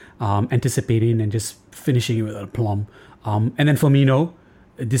 anticipating and just finishing it with a plum. And then Firmino,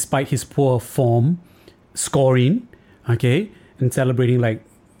 despite his poor form, scoring, okay, and celebrating like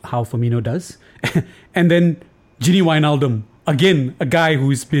how Firmino does. And then Gini Wijnaldum, again, a guy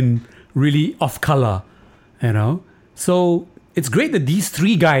who's been really off colour, So it's great that these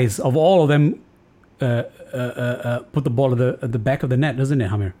three guys, of all of them, put the ball at the back of the net, doesn't it,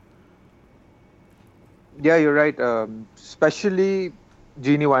 Hamir? Yeah, you're right. Especially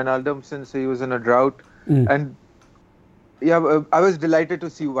Gini Wijnaldum, since he was in a drought. And yeah, I was delighted to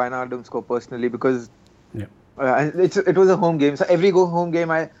see Wijnaldum score personally because it was a home game. So every home game,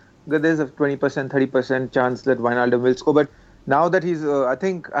 there's a 20%, 30% chance that Wijnaldum will score. But now that he's, I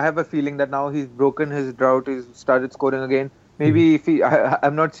think I have a feeling that now he's broken his drought, he's started scoring again. Maybe if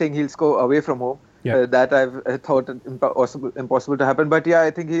I'm not saying he'll score away from home. That I've thought impossible to happen. But yeah, I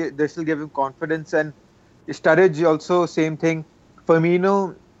think they still give him confidence. And Sturridge also, same thing.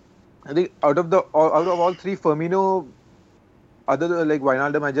 Firmino, I think out of all three, Firmino, other than like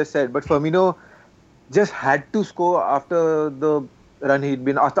Wijnaldum I just said, but Firmino just had to score after the run he'd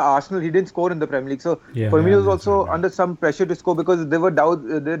been. After Arsenal, he didn't score in the Premier League. So Firmino was also under some pressure to score because there were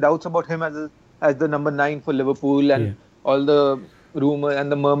doubts about him as the number 9 for Liverpool and all the rumor and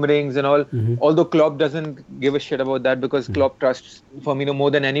the murmurings and all. Although Klopp doesn't give a shit about that because Klopp trusts Firmino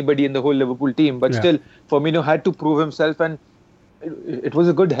more than anybody in the whole Liverpool team. But still, Firmino had to prove himself, and it was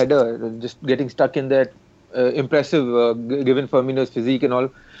a good header, just getting stuck in there. Impressive, given Firmino's physique and all.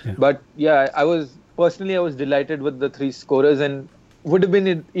 But yeah, I was delighted with the three scorers, and would have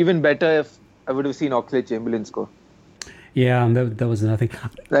been even better if I would have seen Oxlade-Chamberlain score. Yeah, and that was another thing.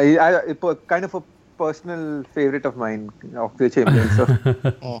 It was kind of a personal favorite of mine, Oxlade-Chamberlain.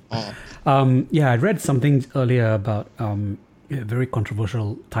 So. I read something earlier about a very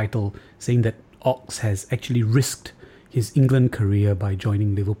controversial title saying that Ox has actually risked his England career by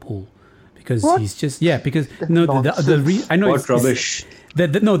joining Liverpool because he's just because I know what rubbish.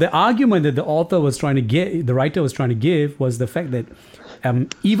 The argument that the writer was trying to give was the fact that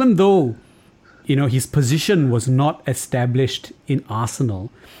even though his position was not established in Arsenal,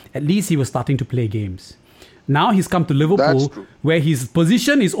 at least he was starting to play games. Now he's come to Liverpool where his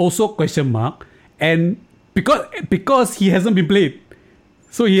position is also question mark, and because he hasn't been played,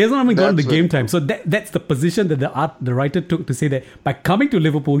 so he hasn't even gotten the game time. So that's the position that the writer took to say that by coming to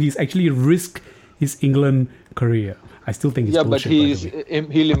Liverpool, he's actually risked his England career. I still think it's bullshit.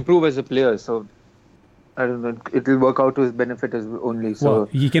 But he'll improve as a player, so I don't know. It will work out to his benefit as only. So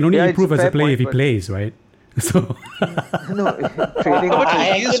he can only improve as a player if he plays, right? So training. But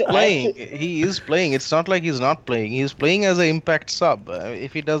he is playing. He is playing. It's not like he's not playing. He's playing as an impact sub.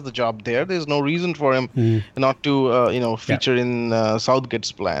 If he does the job there's no reason for him not to feature in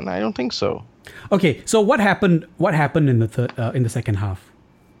Southgate's plan. I don't think so. Okay, so what happened in the second half?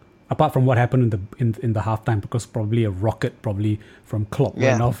 Apart from what happened in the halftime, because probably a rocket from Klopp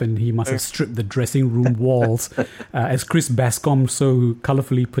went off and he must have stripped the dressing room walls, as Chris Bascom so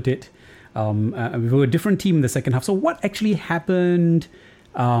colourfully put it. We were a different team in the second half. So what actually happened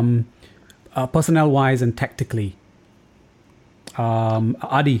personnel-wise and tactically?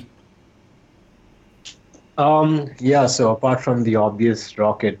 Adi? So apart from the obvious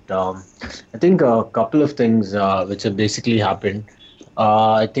rocket, I think a couple of things which have basically happened.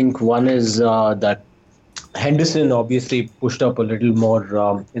 I think one is that Henderson obviously pushed up a little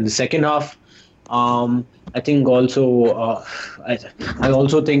more in the second half. I think also, I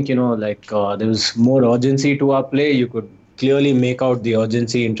also think, there was more urgency to our play. You could clearly make out the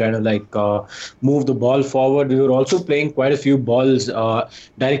urgency in trying to move the ball forward. We were also playing quite a few balls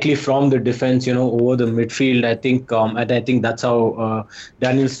directly from the defense, over the midfield. I think that's how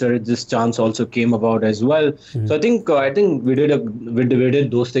Daniel Sturridge's chance also came about as well. So I think we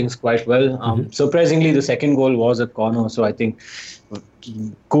did those things quite well. Surprisingly, the second goal was a corner. So I think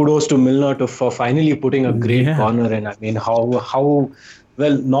kudos to Milner for finally putting a great corner. And I mean, how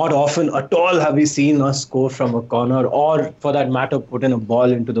well, not often at all have we seen us score from a corner, or for that matter, put in a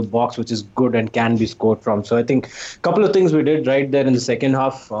ball into the box, which is good and can be scored from. So I think a couple of things we did right there in the second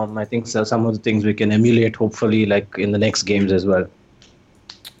half. I think some of the things we can emulate, hopefully, in the next games as well.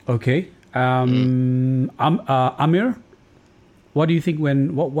 Okay. Amir, what do you think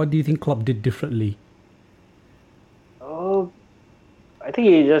what do you think Klopp did differently? I think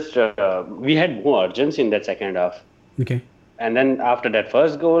he just we had more urgency in that second half. Okay. And then after that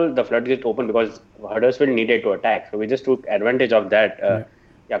first goal, the floodgates opened because Huddersfield needed to attack. So we just took advantage of that.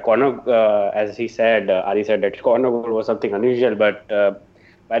 Corner, as he said, Ari said that corner goal was something unusual. But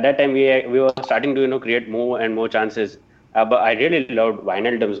by that time, we were starting to create more and more chances. But I really loved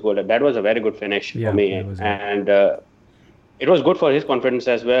Wijnaldum's goal. That was a very good finish for me. And it was good for his confidence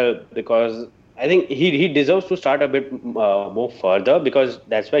as well, because I think he deserves to start a bit more further, because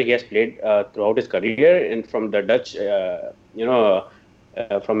that's where he has played throughout his career, and from the Dutch,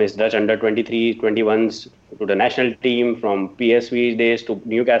 from his Dutch under 23, 21s to the national team, from PSV days to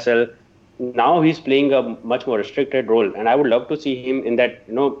Newcastle. Now he's playing a much more restricted role, and I would love to see him in that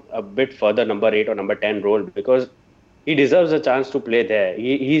a bit further number 8 or number 10 role, because he deserves a chance to play there.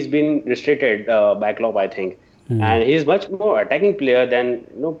 He's been restricted by Klopp, I think. And he's much more attacking player than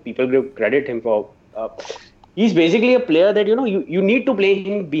people give credit him for. He's basically a player that you need to play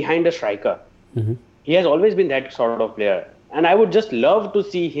him behind a striker. He has always been that sort of player, and I would just love to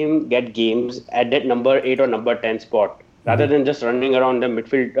see him get games at that number 8 or number 10 spot, rather than just running around the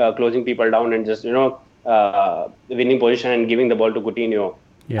midfield, closing people down and just winning position and giving the ball to Coutinho.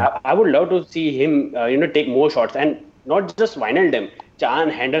 I would love to see him take more shots, and not just Wijnaldum, Chan,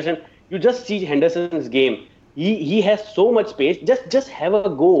 Henderson. You just see Henderson's game. He has so much space. Just have a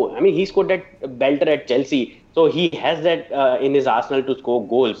go. I mean, he scored that belter at Chelsea, so he has that in his arsenal to score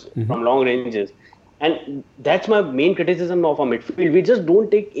goals from long ranges. And that's my main criticism of our midfield. We just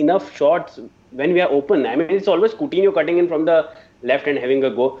don't take enough shots when we are open. I mean, it's always Coutinho cutting in from the left and having a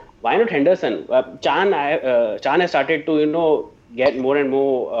go. Why not Henderson? Chan has started to get more and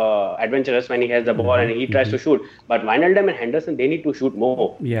more adventurous when he has the ball and he tries to shoot. But Wijnaldum and Henderson, they need to shoot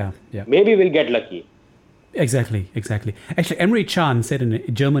more. Yeah. Maybe we'll get lucky. Exactly. Actually, Emre Can said in a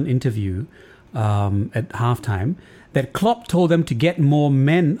German interview at halftime that Klopp told them to get more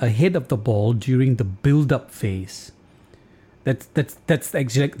men ahead of the ball during the build-up phase. That's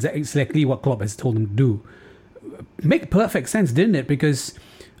exactly what Klopp has told them to do. Make perfect sense, didn't it? Because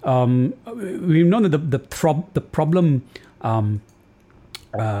we've known that the problem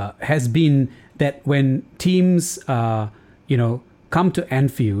has been that when teams come to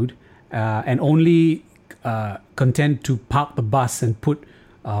Anfield and only content to park the bus and put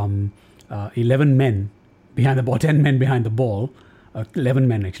 11 men behind the ball, 10 men behind the ball, 11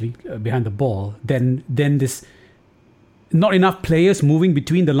 men actually behind the ball, then this not enough players moving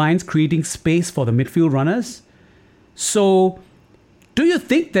between the lines, creating space for the midfield runners. So do you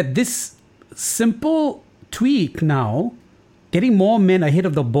think that this simple tweak now, getting more men ahead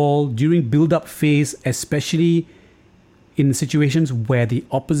of the ball during build-up phase, especially in situations where the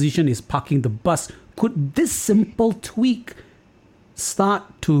opposition is parking the bus, could this simple tweak start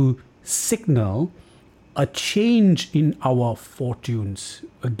to signal a change in our fortunes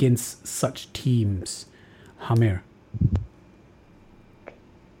against such teams? Hamir?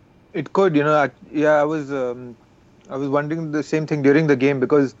 It could, I was wondering the same thing during the game,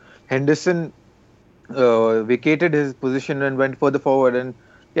 because Henderson vacated his position and went further forward, and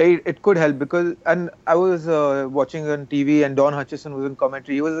it could help, because, and I was watching on TV and Don Hutchison was in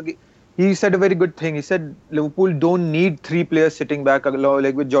commentary. He said a very good thing. He said Liverpool don't need 3 players sitting back,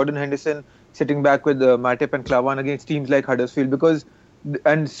 like with Jordan Henderson sitting back with Matip and Klavan against teams like Huddersfield, because,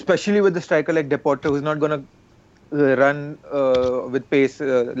 and especially with the striker like Deporter, who's not going to run with pace,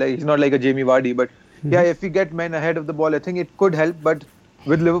 like he's not like a Jamie Vardy, but if we get men ahead of the ball, I think it could help. But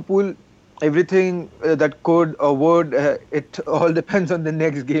with Liverpool, everything that could or would, it all depends on the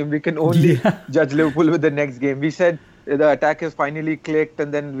next game. We can only judge Liverpool with the next game. We said the attack has finally clicked,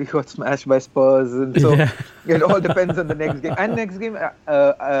 and then we got smashed by Spurs, and so it all depends on the next game. And next game,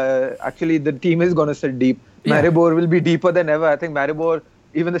 actually, the team is going to sit deep. Maribor will be deeper than ever. I think Maribor,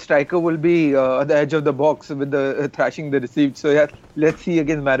 even the striker, will be at the edge of the box with the thrashing the received. So let's see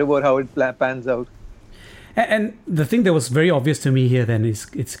against Maribor how it pans out. And the thing that was very obvious to me here then is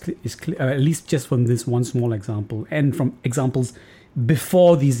clear, at least just from this one small example, and from examples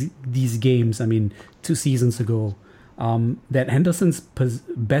before these games, I mean 2 seasons ago, that Henderson's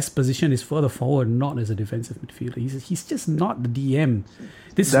best position is further forward, not as a defensive midfielder. He's just not the DM.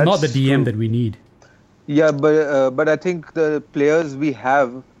 This is not the DM that we need. Yeah, but I think the players we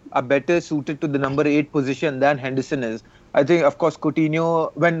have are better suited to the number 8 position than Henderson is. I think, of course,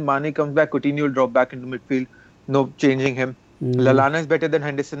 Coutinho, when Mane comes back, Coutinho will drop back into midfield. No changing him. Lallana is better than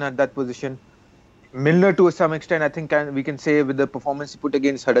Henderson at that position. Milner, to some extent, I think we can say with the performance he put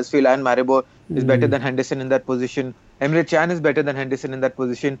against Huddersfield and Maribor, is better than Henderson in that position. Emre Can is better than Henderson in that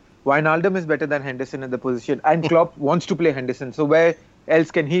position. Wijnaldum is better than Henderson in the position. And Klopp wants to play Henderson. So where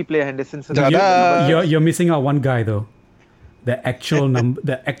else can he play Henderson? So you're missing out one guy, though. The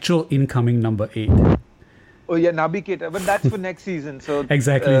actual incoming number 8. Oh yeah, Naby Keita, but that's for next season. So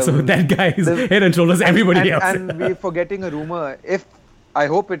exactly. So that guy is head and shoulders everybody else. And we're forgetting a rumor. If I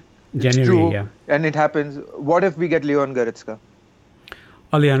hope it's January, true, and it happens. What if we get Leon Goretzka?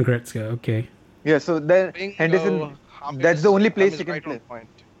 Oh, Leon Goretzka. Okay. Yeah. So then Henderson. That's the only place he can play.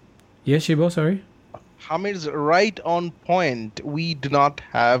 Yes, Shibo. Sorry. Hamid's right on point. We do not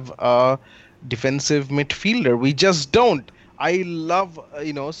have a defensive midfielder. We just don't. I love,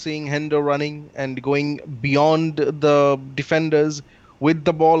 seeing Hendo running and going beyond the defenders with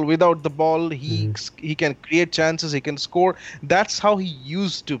the ball, without the ball. He can create chances. He can score. That's how he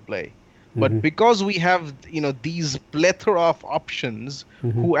used to play. But because we have, these plethora of options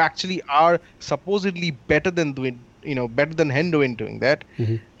who actually are supposedly better than Hendo in doing that,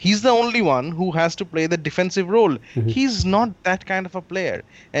 he's the only one who has to play the defensive role. He's not that kind of a player.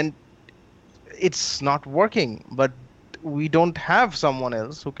 And it's not working. But we don't have someone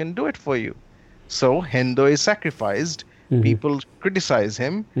else who can do it for you. So Hendo is sacrificed. People criticize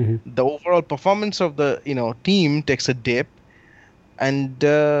him. The overall performance of the team takes a dip, and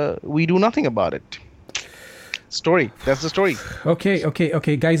we do nothing about it. That's the story.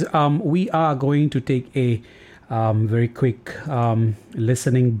 Okay, guys. We are going to take a very quick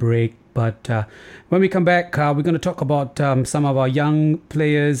listening break. But when we come back, we're going to talk about some of our young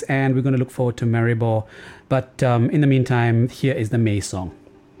players, and we're going to look forward to Maribor. But in the meantime, here is the May song.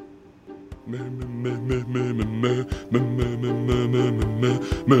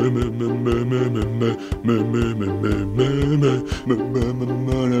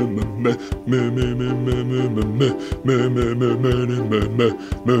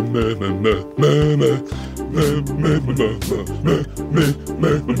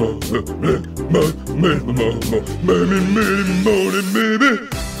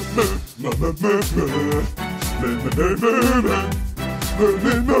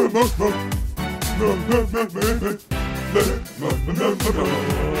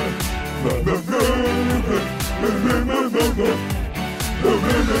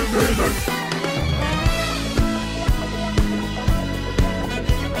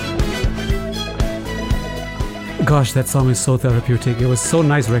 Gosh, that song is so therapeutic. It was so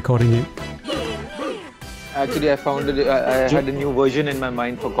nice recording it. Actually, I found it. I had a new version in my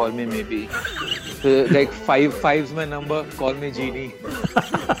mind for Call Me Maybe. So, like five's my number. Call me Genie.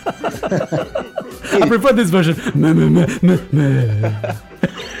 I prefer this version.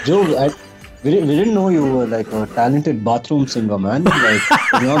 Joe, we didn't know you were like a talented bathroom singer, man. Like,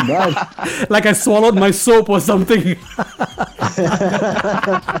 not bad. Like I swallowed my soap or something.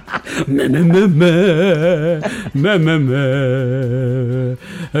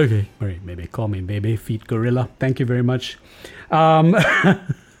 Okay, all right, baby. Call me baby. Feet gorilla. Thank you very much.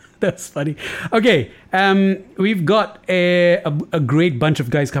 That's funny. Okay, we've got a great bunch of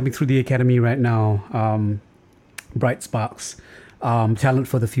guys coming through the academy right now. Bright sparks. Talent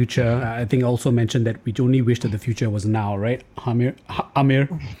for the future. I think I also mentioned that we only wish that the future was now, right? Amir.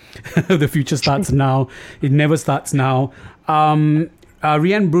 The future starts now. It never starts now.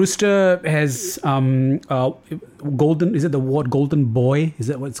 Rian Brewster has golden. Is it the award Golden Boy? Is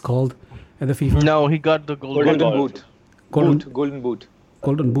that what it's called at the FIFA? No, he got the golden boot. Golden boot.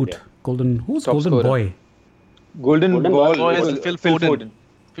 Golden boot. Yeah. Golden. Who's Top Golden scorer. Boy? Golden ball is Phil Foden.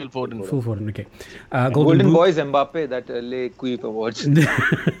 Phil Foden. Okay. Golden Boy is Mbappe. That Le Quip Awards.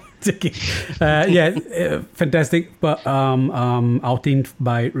 Okay. Fantastic. But outing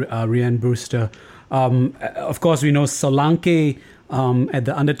by Rian Brewster. Of course, we know Solanke at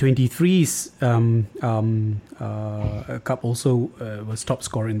the under 23s cup also was top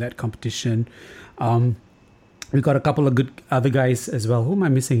scorer in that competition. We've got a couple of good other guys as well. Who am I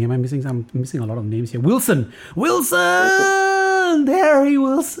missing? I'm missing a lot of names here. Wilson! Harry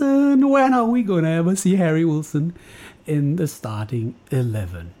Wilson! When are we going to ever see Harry Wilson in the starting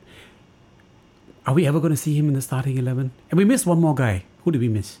 11? Are we ever going to see him in the starting 11? And we missed one more guy. Who did we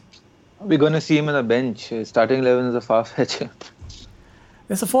miss? We're going to see him on the bench. Starting 11 is a far-fetch.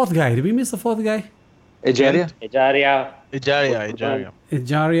 There's a fourth guy. Did we miss the fourth guy? Ejaria.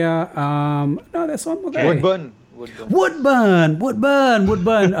 No, that's one more guy. Woodburn.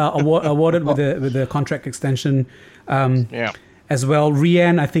 Awarded with the contract extension. As well.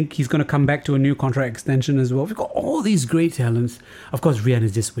 Rian, I think he's going to come back to a new contract extension as well. We've got all these great talents. Of course, Rian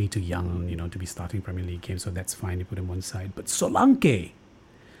is just way too young, to be starting Premier League games, so that's fine. You put him one side. But Solanke,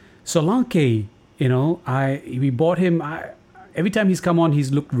 we bought him. Every time he's come on,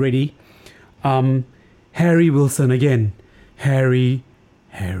 he's looked ready. Harry Wilson again. Harry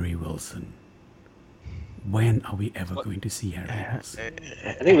Wilson. When are we ever going to see Harry Wilson?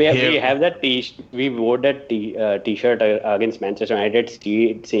 I think we have that we wore that t-shirt against Manchester United.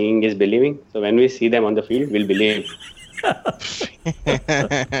 Seeing is believing. So when we see them on the field, we'll believe.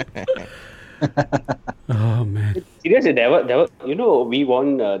 Oh man! Seriously, there were we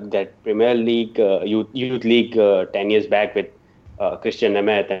won that Premier League youth league 10 years back with Christian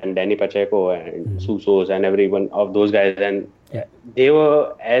Nemeth and Danny Pacheco and Susos and everyone of those guys, and they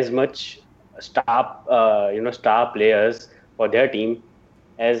were as much star players for their team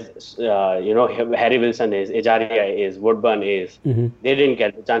as Harry Wilson is, Ejaria is, Woodburn is. They didn't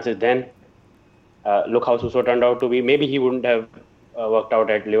get the chances then. Look how Suso turned out to be. Maybe he wouldn't have worked out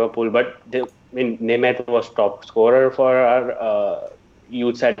at Liverpool, but Nemeth was top scorer for our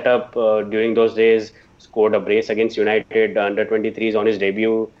youth setup during those days. Scored a brace against United under 23s on his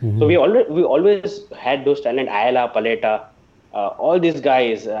debut. So we always had those talent. Ayala, Paleta, all these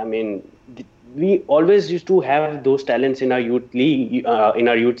guys. I mean, we always used to have those talents in our youth league, in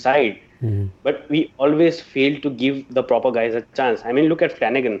our youth side. But we always failed to give the proper guys a chance. I mean, look at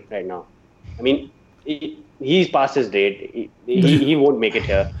Flanagan right now. I mean, he's past his date. He won't make it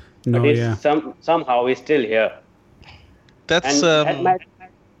here. But somehow he's still here. That's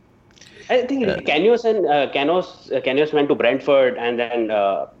I think Canos went to Brentford, and then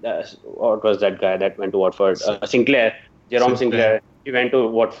what was that guy that went to Watford? Jerome Sinclair. He went to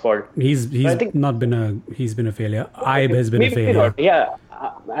Watford. He's been a failure. Ibe has been a failure.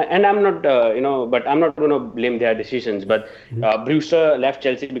 And I'm not but I'm not going to blame their decisions. But Brewster left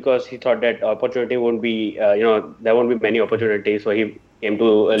Chelsea because he thought that opportunity won't be there won't be many opportunities, so he came to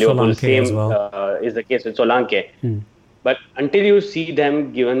Liverpool. Same is the case with Solanke. But until you see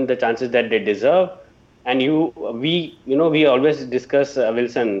them given the chances that they deserve, and we always discuss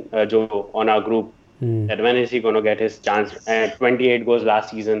Wilson, Joe, on our group, that when is he going to get his chance? 28 goals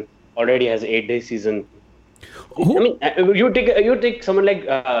last season, already has 8 this season. I mean, you take someone like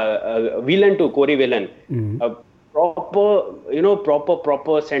Whelan to Corey Whelan, a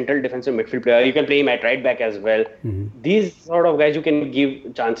proper central defensive midfield player. You can play him at right back as well. These sort of guys you can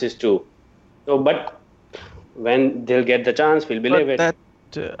give chances to. So, but when they'll get the chance, we'll believe it.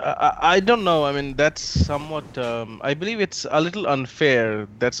 I don't know. I mean, that's somewhat. I believe it's a little unfair.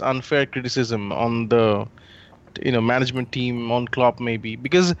 That's unfair criticism on the, management team, on Klopp maybe,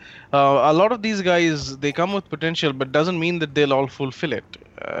 because a lot of these guys, they come with potential, but doesn't mean that they'll all fulfill it.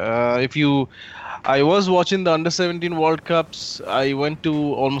 I was watching the Under-17 World Cups. I went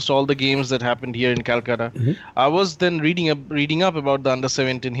to almost all the games that happened here in Calcutta. I was then reading up about the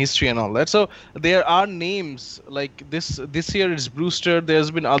Under-17 history and all that. So there are names like this year it's Brewster. There's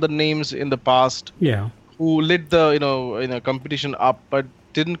been other names in the past who lit the competition up, but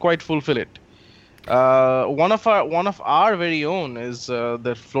didn't quite fulfill it. One of our very own is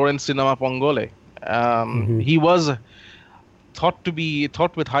the Florence Cinema Pongole. He was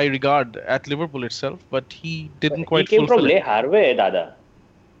thought with high regard at Liverpool itself, but he didn't quite fulfill it. He came from Le Havre, Dada.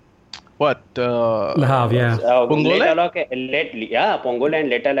 What? Le Havre, yeah. Pongole and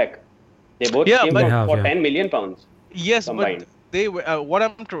Letalak. They both came for 10 million pounds. Yes, combined. But they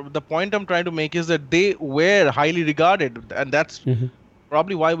the point I'm trying to make is that they were highly regarded, and that's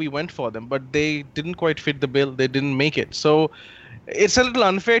probably why we went for them. But they didn't quite fit the bill. They didn't make it. So it's a little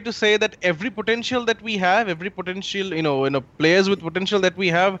unfair to say that every potential that we have, players with potential that we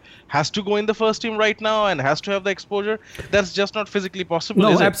have has to go in the first team right now and has to have the exposure. That's just not physically possible.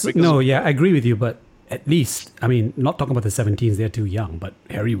 No, absolutely. No, yeah, I agree with you. But at least, I mean, not talking about the 17s, they're too young. But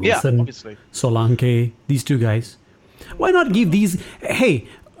Harry Wilson, Solanke, these two guys. Why not give these? Hey,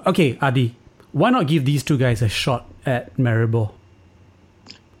 okay, Adi, why not give these two guys a shot at Maribor?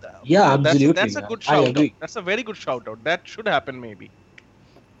 Yeah, absolutely. That's a good shout out. That's a very good shout out. That should happen maybe.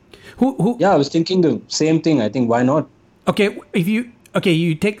 Who? Yeah, I was thinking the same thing. I think why not? Okay, if you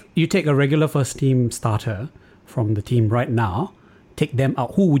take a regular first team starter from the team right now, take them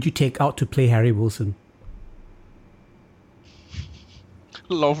out. Who would you take out to play Harry Wilson?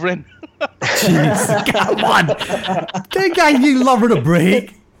 Lovren. Jeez, come on. That guy need Lovren a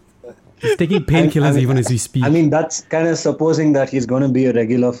break. He's taking painkillers even as we speak. I mean, that's kind of supposing that he's going to be a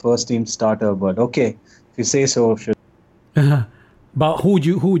regular first team starter. But okay, if you say so, sure. But who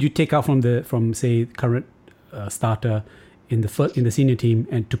would you take out from say current starter in the senior team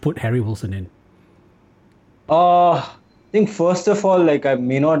and to put Harry Wilson in? I think first of all, like I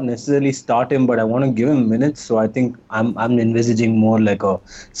may not necessarily start him, but I want to give him minutes. So I think I'm envisaging more like a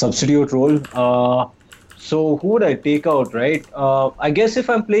substitute role. So who would I take out, right? I guess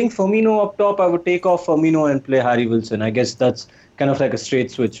if I'm playing Firmino up top, I would take off Firmino and play Harry Wilson. I guess that's kind of like a straight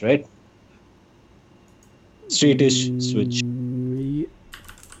switch, right? Straightish switch.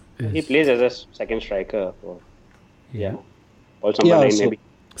 He plays as a second striker. Yeah. Also, Yeah, nine so- maybe.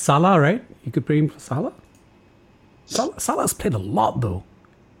 Salah, right? You could play him for Salah. Salah's played a lot though.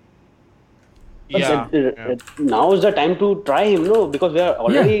 Yeah. Now is the time to try him, no? Because we are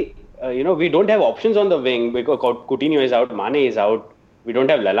already, we don't have options on the wing because Coutinho is out, Mane is out. We don't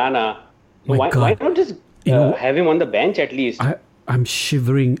have Lallana. So My why God. not just have him on the bench at least? I'm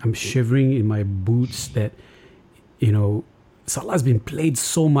shivering in my boots that, Salah's been played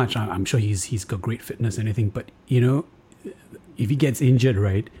so much. I'm sure he's got great fitness and everything, but if he gets injured,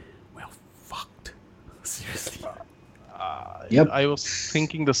 right, well, fucked. Seriously. Yep. I was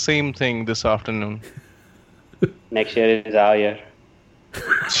thinking the same thing this afternoon. Next year is our year.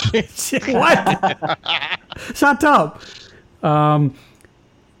 What? Shut up.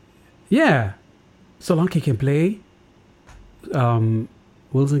 Yeah. Solanke can play.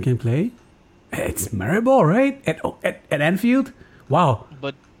 Wilson can play. It's Maribor, right? At Anfield? Wow.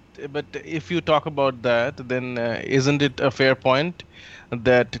 But if you talk about that, then isn't it a fair point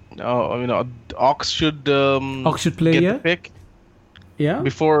that Ox should play, get yeah? the pick Yeah.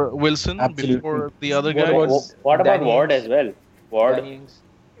 before Wilson, Absolutely. before the other guy? What about Danny Ward Ings. as well? Ward.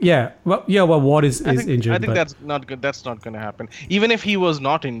 Yeah. Well, Ward is injured. I think but that's not good. That's not going to happen. Even if he was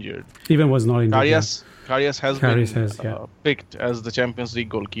not injured, even was not injured. Karius has Karius been has, yeah. picked as the Champions League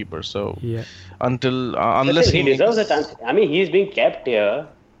goalkeeper. So Yeah. unless he deserves a chance. I mean, he's being kept here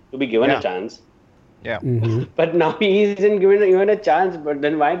to be given Yeah. a chance. yeah. Mm-hmm. But now he isn't given even a chance. But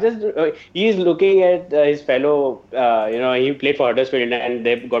then why just he's looking at his fellow? He played for Huddersfield and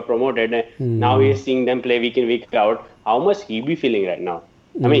they got promoted. And now he's seeing them play week in week out. How must he be feeling right now?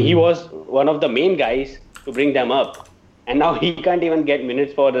 I mean, he was one of the main guys to bring them up, and now he can't even get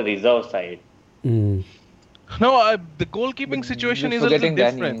minutes for the reserve side. No, the goalkeeping situation is a little Forgetting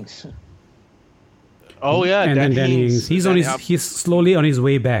Danny different. Ings. Oh yeah, And then Danny Ings. He's slowly on his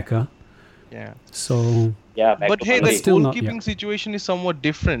way back, huh? Yeah. So Yeah, back But to hey, the Sunday. still not- goalkeeping yeah. situation is somewhat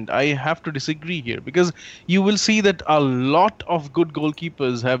different. I have to disagree here because you will see that a lot of good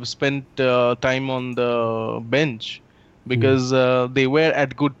goalkeepers have spent time on the bench because they were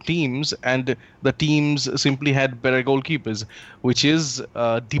at good teams and the teams simply had better goalkeepers, which is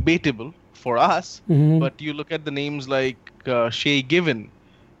debatable for us. But you look at the names like Shea Given.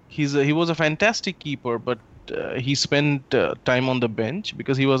 He was a fantastic keeper, but he spent time on the bench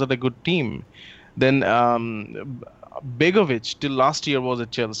because he was at a good team. Then Begovic till last year was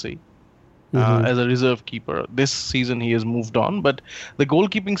at Chelsea as a reserve keeper. This season he has moved on, but the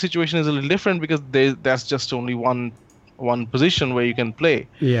goalkeeping situation is a little different because that's just only one position where you can play.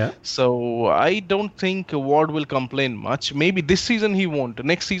 yeah. So I don't think Ward will complain much. Maybe this season he won't.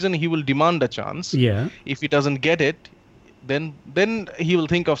 Next season he will demand a chance. Yeah. If he doesn't get it, then he will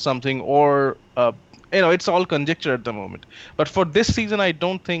think of something or it's all conjecture at the moment. But for this season, I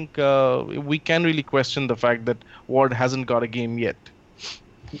don't think we can really question the fact that Ward hasn't got a game yet.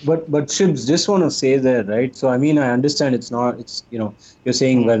 But Shibs, just want to say that, right? So I mean, I understand you're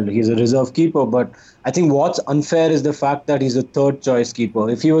saying, well, he's a reserve keeper, but I think what's unfair is the fact that he's a third choice keeper.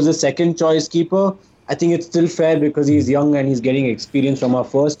 If he was a second choice keeper, I think it's still fair because he's young and he's getting experience from our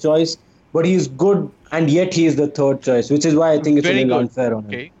first choice. But he's good, and yet he is the third choice, which is why I think it's a little unfair on him.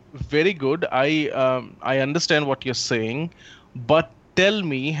 Okay, very good. I understand what you're saying, but tell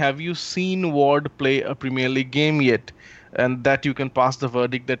me, have you seen Ward play a Premier League game yet? And that you can pass the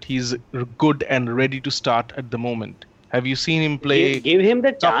verdict that he's good and ready to start at the moment. Have you seen him play? Give him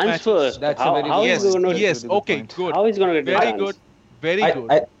the tough chance matches? first. That's a how, very how good is point. he gonna, Yes. Good Okay. point. Good. How is he going to get the Very chance? good. Very I-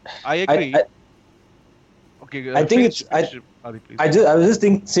 good. I- I agree. Okay. I think Adi, please. I was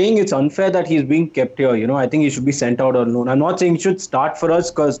just saying it's unfair that he's being kept here. I think he should be sent out on loan. I'm not saying he should start for us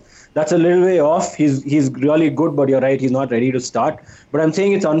because that's a little way off. He's really good, but you're right, he's not ready to start. But I'm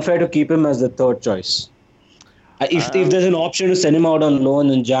saying it's unfair to keep him as the third choice. If there's an option to send him out on loan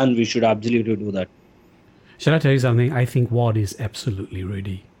in Jan, we should absolutely do that. Shall I tell you something? I think Ward is absolutely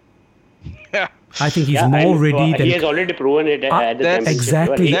ready. Yeah. I think he's Yeah, more and ready than. he has already proven it at the that's- championship.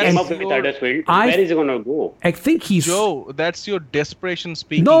 exactly, He came and up with Huddersfield. I- Where is he going to go? I think he's. Joe, that's your desperation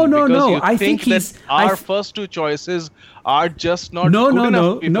speaking. No, because no. You I think think he's- that I our f- first two choices are just not No, good no, enough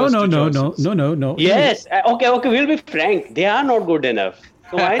no, to be no, first no, two no, no, choices. no. Yes. Okay. We'll be frank. They are not good enough.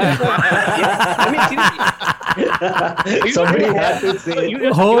 So why? Somebody had to say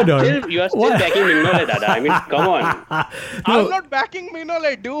it. Hold on. You are still What? backing Mignolet, Dada. I mean, come on. I'm not backing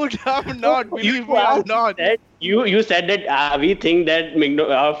Mignolet, dude. I'm not. Believe me, I'm not. You said that we think that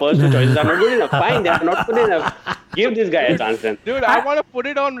our first two choices are not good enough. Fine, they are not good enough. Give this guy a chance then. Dude, I want to put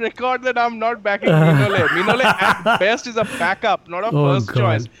it on record that I'm not backing Mignolet. Mignolet at best is a backup, not a Oh, first God.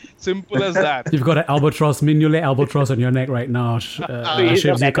 choice. Simple as that. You've got an albatross, Mignolet albatross on your neck right now.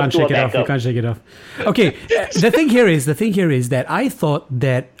 Shivs, you can't shake it off. You can't shake it off. Okay, the thing here is that I thought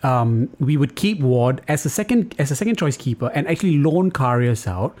that we would keep Ward as a second choice keeper and actually loan Karius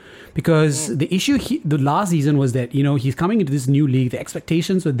out, because the issue the last season was that he's coming into this new league. The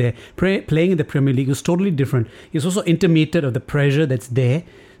expectations were there. Playing in the Premier League was totally different. He's also intermittent of the pressure that's there.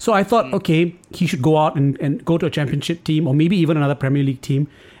 So I thought, okay, he should go out and go to a championship team or maybe even another Premier League team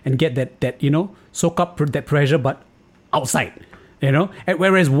and get that soak up that pressure, but outside, And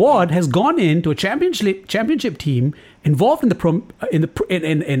whereas Ward has gone into a championship team involved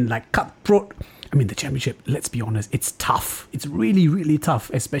in like cutthroat. I mean, the championship, let's be honest, it's tough. It's really, really tough,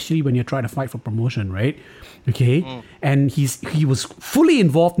 especially when you're trying to fight for promotion, right? Okay. And he was fully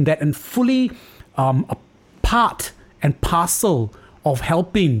involved in that and fully a part and parcel of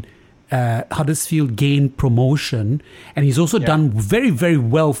helping Huddersfield gain promotion, and he's also done very, very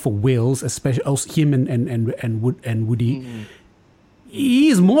well for Wales, especially him and Woody.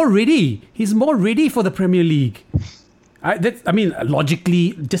 He's more ready. He's more ready for the Premier League.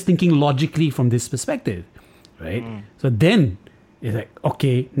 Logically, just thinking logically from this perspective, right? So then it's like,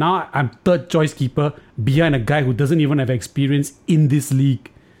 okay, now I'm third choice keeper behind a guy who doesn't even have experience in this league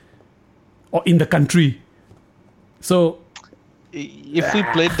or in the country. So if we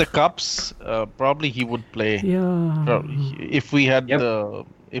played the cups, probably he would play. Yeah. Probably. If we had that's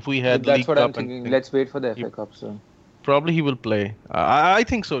League what Cup I'm thinking. Let's wait for the FA Cup. So probably he will play. I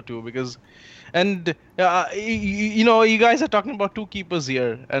think so too, because, and you guys are talking about two keepers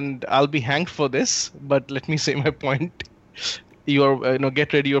here, and I'll be hanged for this. But let me say my point.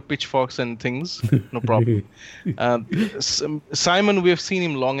 Get ready your pitchforks and things. No problem. Simon, we have seen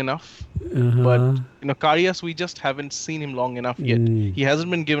him long enough, but Karius, we just haven't seen him long enough yet. He hasn't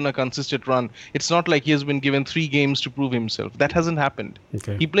been given a consistent run. It's not like he has been given 3 games to prove himself. That hasn't happened.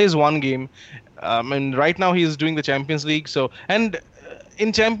 Okay. He plays 1 game, and right now he is doing the Champions League. So, and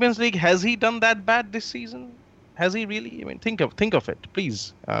in Champions League, has he done that bad this season? Has he really? I mean, think of it,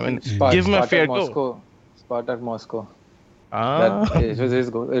 please. Give him a fair go. Spartak Moscow. It was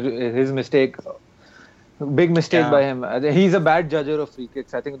his mistake. Big mistake by him. He's a bad judger of free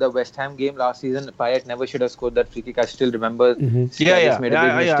kicks. I think the West Ham game last season, Payet never should have scored that free kick. I still remember. Karius made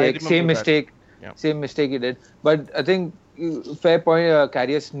a big mistake. Same mistake he did. But I think, fair point,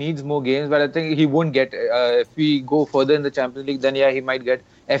 Karius needs more games, but I think he won't get, if we go further in the Champions League, then he might get.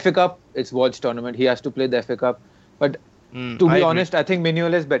 FA Cup, it's Ward's tournament. He has to play the FA Cup. But to be honest, I think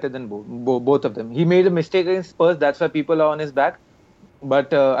Mignolet is better than both of them. He made a mistake against Spurs. That's why people are on his back.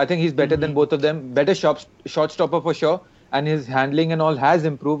 But I think he's better than both of them. Better shot stopper for sure. And his handling and all has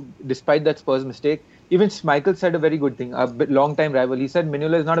improved despite that Spurs mistake. Even Schmeichel said a very good thing. A long time rival. He said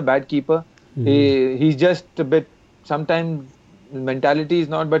Mignolet is not a bad keeper. He's just a bit. Sometimes mentality is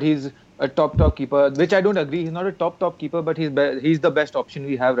not, but he's a top keeper, which I don't agree. He's not a top keeper, but he's the best option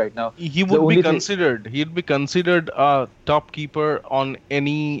we have right now. He would be considered. He'd be considered a top keeper on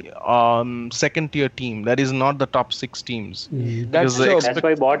any second tier team. That is not the top 6 teams. That's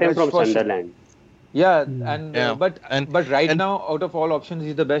why I bought him from Sunderland. Yeah, but right now, out of all options,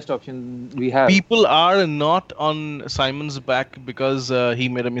 he's the best option we have. People are not on Simon's back because he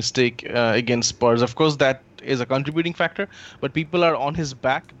made a mistake against Spurs. Of course, that is a contributing factor, but people are on his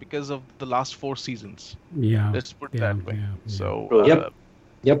back because of the last 4 seasons. Yeah, let's put it that way. So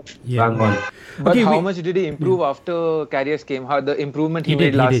Yep. But how much did he improve after Karius came? How the improvement he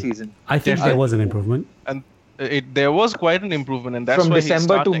made last season? I think there was an improvement, and there was quite an improvement, and that's from why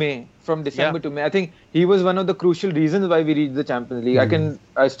December to May. From December to May, I think he was one of the crucial reasons why we reached the Champions League.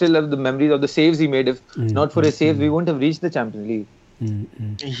 I still have the memories of the saves he made. If not for his saves, we wouldn't have reached the Champions League.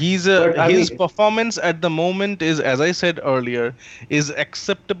 His performance at the moment is, as I said earlier, is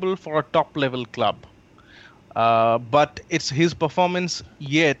acceptable for a top level club. But his performance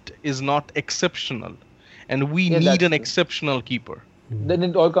yet is not exceptional, and we need an exceptional keeper. Then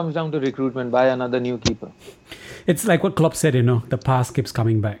it all comes down to recruitment. Buy another new keeper. It's like what Klopp said, the past keeps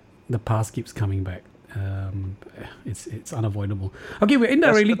coming back. It's unavoidable. Okay, we're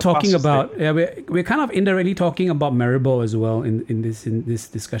indirectly talking about we're kind of indirectly talking about Maribor as well in this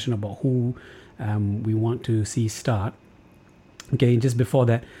discussion about who we want to see start. Okay, just before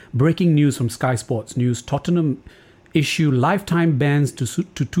that, breaking news from Sky Sports News: Tottenham issue lifetime bans to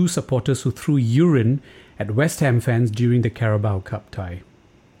 2 supporters who threw urine at West Ham fans during the Carabao Cup tie.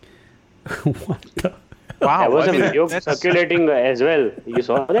 What the? Wow, there was a video circulating as well. You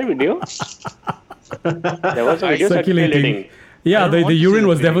saw that video? There was a video circulating. Yeah, the urine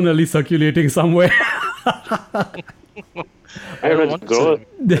was definitely circulating somewhere. I don't know, it's gross.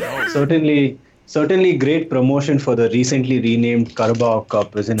 Certainly, certainly great promotion for the recently renamed Carabao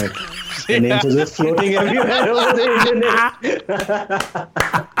Cup, isn't it? The names are just floating everywhere over the internet.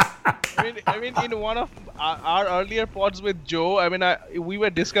 I mean, in one of our earlier pods with Joe, we were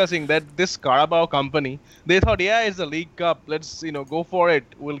discussing that this Carabao company, they thought, yeah, it's a League Cup. Let's, go for it.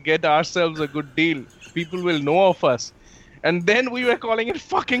 We'll get ourselves a good deal. People will know of us. And then we were calling it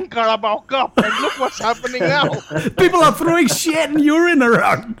fucking Carabao Cup. And look what's happening now. People are throwing shit and urine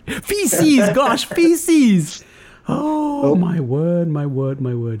around. Feces, gosh, feces. Oh, my word.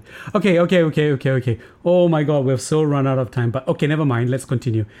 Okay. Oh my God, we've so run out of time. But okay, never mind. Let's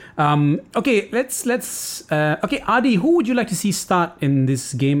continue. Okay, okay, Adi, who would you like to see start in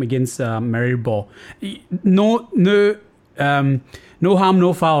this game against Maribor? No harm,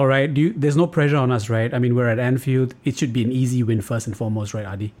 no foul, right? There's no pressure on us, right? I mean, we're at Anfield. It should be an easy win first and foremost, right,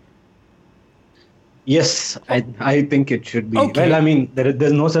 Adi? Yes, I think it should be. Okay. Well, I mean,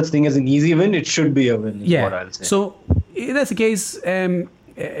 there's no such thing as an easy win. It should be a win, is what I'll say. So, if that's the case, and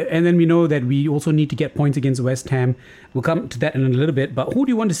then we know that we also need to get points against West Ham. We'll come to that in a little bit. But who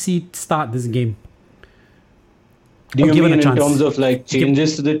do you want to see start this game? Do you mean in terms of like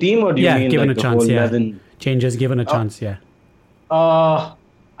changes to the team, or do you mean given like a the chance, whole 11? Changes given a chance, yeah.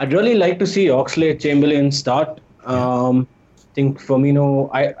 I'd really like to see Oxlade-Chamberlain start. I think Firmino,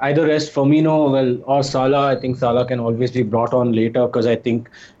 either rest Firmino or Salah. I think Salah can always be brought on later because I think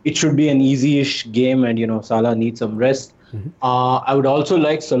it should be an easy-ish game and, Salah needs some rest. Mm-hmm. I would also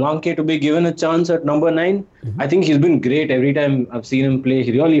like Solanke to be given a chance at number 9. Mm-hmm. I think he's been great every time I've seen him play.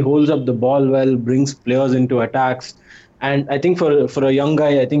 He really holds up the ball well, brings players into attacks. And I think for a young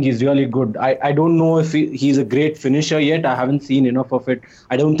guy, I think he's really good. I don't know if he's a great finisher yet. I haven't seen enough of it.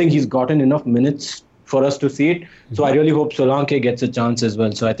 I don't think he's gotten enough minutes for us to see it. So I really hope Solanke gets a chance as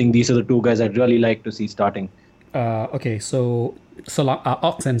well. So I think these are the two guys I'd really like to see starting. Okay, so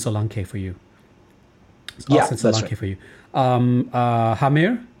Ox and Solanke for you. Yeah, that's right. For you.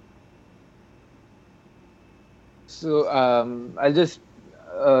 Hamir? So I'll just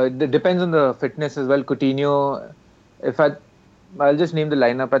it depends on the fitness as well. Coutinho, I'll just name the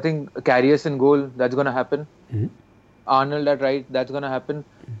lineup. I think Karius in goal, that's going to happen. Mm-hmm. Arnold at right, that's going to happen.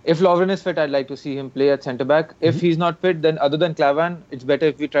 If Lovren is fit, I'd like to see him play at centre back. Mm-hmm. If he's not fit, then other than Clavan, it's better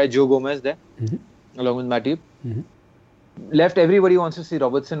if we try Joe Gomez there, along with Matip. Mm-hmm. Left, everybody wants to see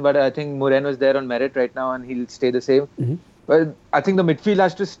Robertson, but I think Moreno is there on merit right now and he'll stay the same. Mm-hmm. But I think the midfield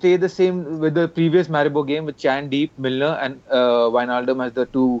has to stay the same with the previous Maribor game with Chan, Deep, Milner and Wijnaldum as the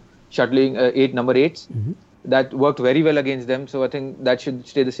two shuttling number 8s. Mm-hmm. That worked very well against them, so I think that should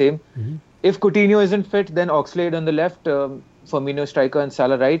stay the same. Mm-hmm. If Coutinho isn't fit, then Oxlade on the left, Firmino striker and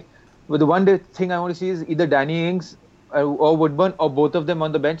Salah right. But the one thing I want to see is either Danny Ings or Woodburn or both of them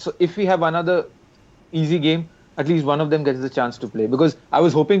on the bench. So if we have another easy game, at least one of them gets the chance to play. Because I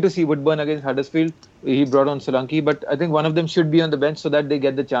was hoping to see Woodburn against Huddersfield. He brought on Solanke, but I think one of them should be on the bench so that they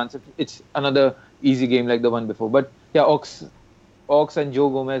get the chance. If it's another easy game like the one before. But yeah, Ox and Joe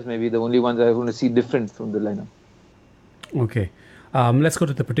Gomez may be the only ones I want to see different from the lineup. Okay. Let's go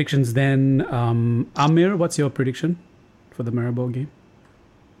to the predictions then. Amir, what's your prediction for the Maribor game?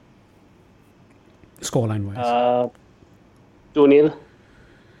 Scoreline wise. 2-0.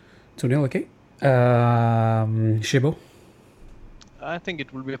 2-0, okay. Shibo? I think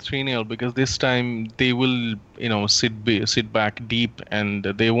it will be a 3-0 because this time they will, sit back deep and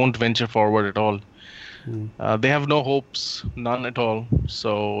they won't venture forward at all. They have no hopes, none at all.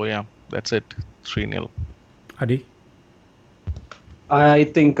 So, yeah, that's it. 3-0. Adi? I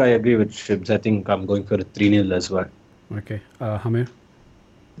think I agree with Shibs. I think I'm going for a 3-0 as well. Okay. Hamir?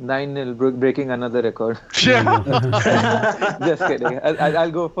 9-0, breaking another record. Just kidding.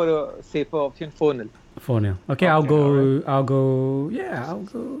 I'll go for a safer option, 4-0. 4-0. Okay, I'll go 4-0.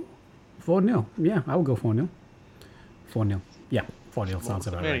 Yeah, I'll go 4-0. 4-0. Yeah, 4-0 sounds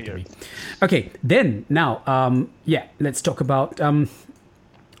about right to me. Okay, then now, let's talk about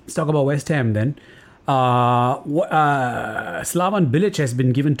West Ham then. Slavan Bilic has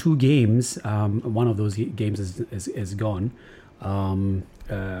been given 2 games. One of those games is gone.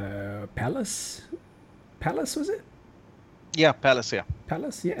 Palace was it? Yeah, Palace. Yeah,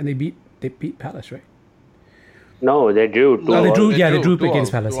 Palace. Yeah, and they beat Palace, right? No, they drew. They drew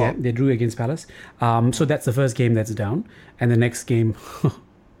against Palace. Yeah, they drew against Palace. So that's the first game that's down, and the next game,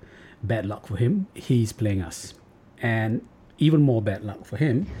 bad luck for him. He's playing us, and even more bad luck for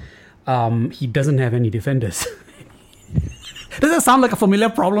him. He doesn't have any defenders. Does that sound like a familiar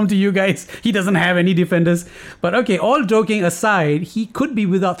problem to you guys? He doesn't have any defenders. But okay, all joking aside, he could be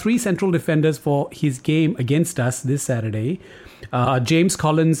without 3 central defenders for his game against us this Saturday. James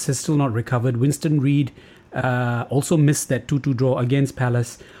Collins has still not recovered. Winston Reid also missed that 2-2 draw against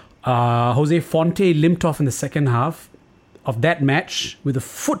Palace. Jose Fonte limped off in the second half of that match with a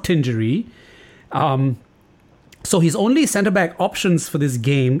foot injury. So his only centre-back options for this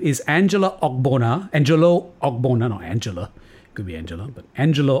game is Angelo Ogbonna, could be Angela, but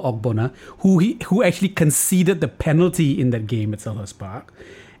Angelo Ogbonna, who actually conceded the penalty in that game at Selhurst Park,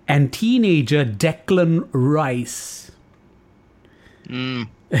 and teenager Declan Rice.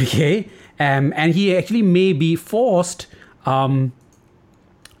 Okay, and he actually may be forced to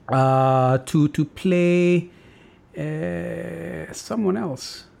play someone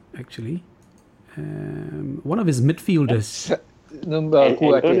else, actually. One of his midfielders.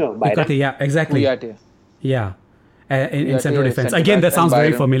 Kouyaté, yeah, exactly. Kouyaté. Yeah, in central defense. Again, that sounds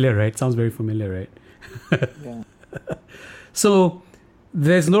very familiar, right? Yeah. So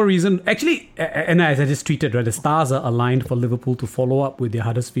there's no reason. Actually, and as I just tweeted, right, the stars are aligned for Liverpool to follow up with their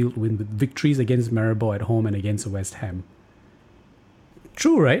Huddersfield win with victories against Maribor at home and against West Ham.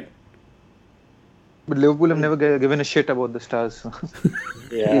 True, right? But Liverpool have never given a shit about the Stars.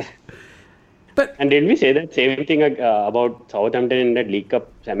 Yeah. And did we say that same thing about Southampton in that League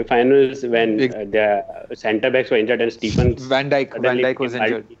Cup semi-finals when the centre-backs were injured and Stephens... Van Dijk was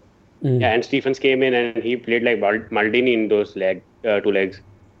injured. Yeah, and Stephens came in and he played like Maldini in those two legs.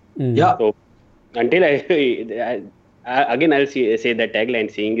 Yeah. So until I'll say that tagline,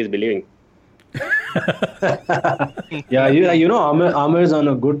 seeing is believing. Yeah, Amir's on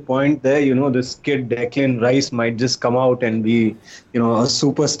a good point there. This kid Declan Rice might just come out and be, a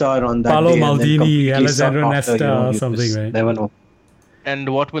superstar on that Paolo day. Maldini, Alessandro Nesta or something, right? Never know. And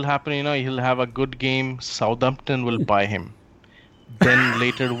what will happen, he'll have a good game. Southampton will buy him. Then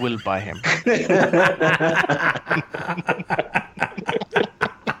later we'll buy him.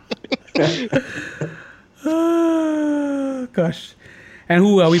 Gosh. And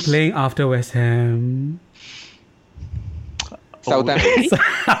who are we playing after West Ham? Southampton.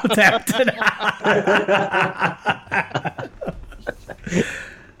 Southampton.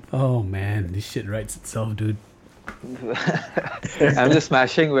 Oh man, this shit writes itself, dude. I'm just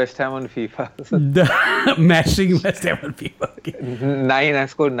smashing West Ham on FIFA. Mashing West Ham on FIFA. Okay. 9, I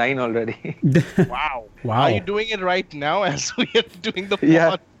scored 9 already. Wow. Wow. Are you doing it right now as we are doing the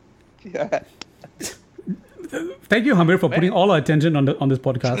pod? Yeah. Thank you, Hamir, for putting all our attention on this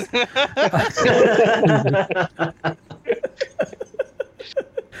podcast.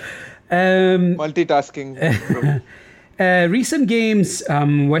 Multitasking. Recent games,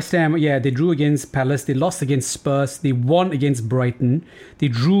 West Ham, they drew against Palace. They lost against Spurs. They won against Brighton. They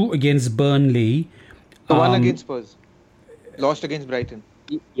drew against Burnley. Won against Spurs. Lost against Brighton.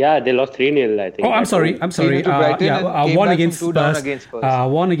 Yeah, they lost 3-0, I think. Oh, I'm sorry. Won against Spurs.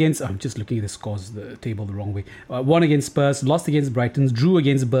 Won against... I'm just looking at the scores, the table the wrong way. Won against Spurs, lost against Brighton, drew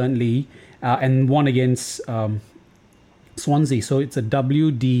against Burnley, and won against Swansea. So it's a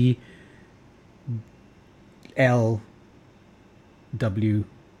WDL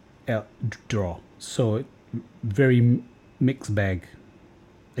draw. So very mixed bag.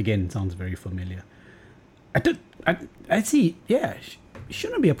 Again, sounds very familiar. I see. Yeah, it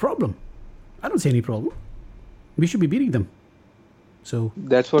shouldn't be a problem. I don't see any problem. We should be beating them. So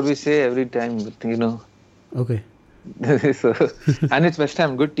that's what we say every time. But, Okay. So, and it's West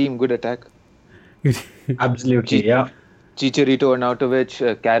Ham, good team, good attack. Absolutely, yeah. Chicharito,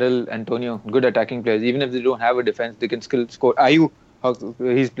 Arnautovic, Carroll, Antonio, good attacking players. Even if they don't have a defense, they can still score. Ayew,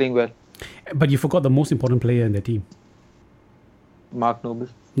 he's playing well. But you forgot the most important player in the team. Mark Noble.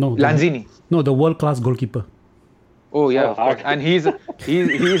 No, Lanzini. No, the world-class goalkeeper. Oh yeah, and he's had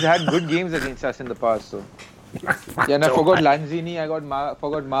good games against us in the past. So yeah, and I forgot Lanzini.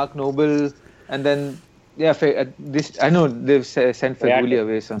 Forgot Mark Noble, and then I know they've sent Feghouli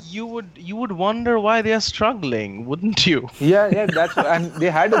away. So you would wonder why they are struggling, wouldn't you? Yeah, that's and they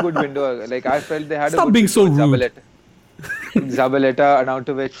had a good window. Like I felt they had. Stop a good being so rude. Zabaleta,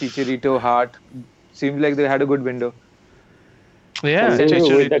 Arnautovic, Chicharito, Hart. Seems like they had a good window. Yeah,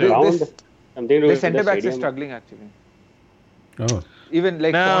 The centre backs are struggling actually. Oh. Even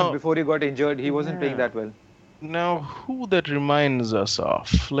like now, Pond, before he got injured, he wasn't playing that well. Now, who that reminds us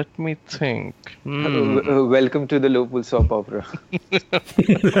of? Let me think. Welcome to the Liverpool soap opera.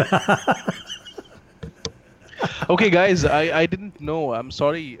 Okay, guys, I didn't know. I'm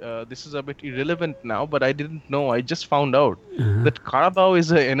sorry. This is a bit irrelevant now, but I didn't know. I just found out that Carabao is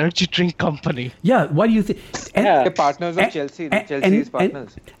an energy drink company. Yeah, what do you think? They're partners of Chelsea. Chelsea is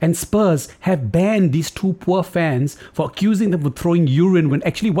partners. And Spurs have banned these two poor fans for accusing them of throwing urine when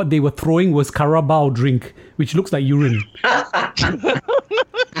actually what they were throwing was Carabao drink, which looks like urine.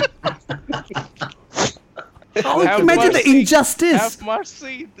 Imagine the injustice. Have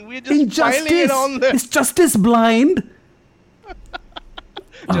mercy. We're just piling it on them. Is justice blind?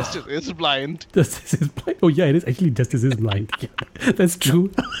 Justice is blind. Justice is blind. Oh yeah, it is actually Justice is blind. Yeah, that's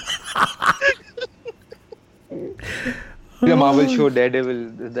true. The Marvel show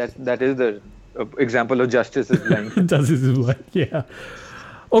Daredevil. That is the example of Justice is blind. Justice is blind. Yeah.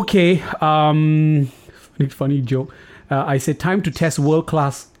 Okay. Funny joke. I said time to test world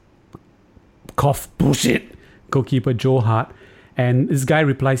class. Cough bullshit. Goalkeeper Joe Hart, and this guy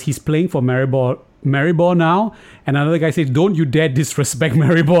replies he's playing for Maribor now, and another guy says, "Don't you dare disrespect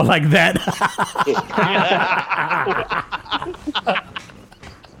Maribor like that."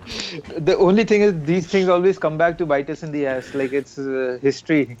 The only thing is, these things always come back to bite us in the ass. Like it's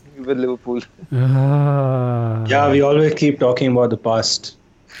history with Liverpool. Yeah, we always keep talking about the past.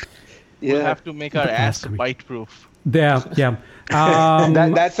 Yeah, We'll have to make our ass bite-proof. There, yeah.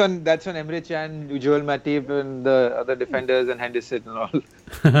 That's on Emre Can, Joel Matip, and the other defenders and Henderson and all.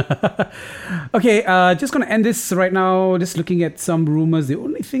 Okay, just gonna end this right now. Just looking at some rumors. The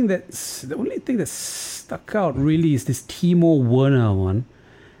only thing that's stuck out really is this Timo Werner one.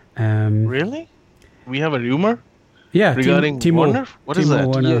 Really? We have a rumor? Yeah, regarding Timo Werner? What is that?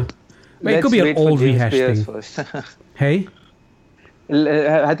 Werner. Yeah. Well, it could be an old rehash thing. First. Hey?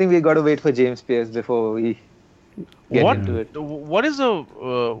 I think we got to wait for James Pierce before we get into it. What is the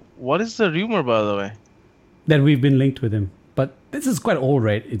rumor, by the way? That we've been linked with him. But this is quite old,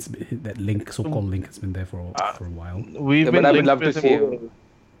 right? It's that link, so-called link, has been there for a while. We've been but I would linked love to with see him. him.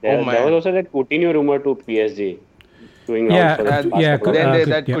 There was also that Coutinho rumor to PSG. Yeah, Then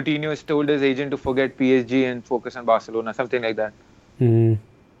Coutinho. Coutinho has told his agent to forget PSG and focus on Barcelona, something like that.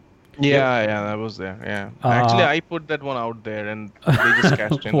 Yeah, that was there. Yeah, actually, I put that one out there, and they just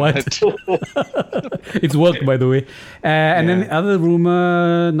cashed in. What? It's worked, by the way. And then the other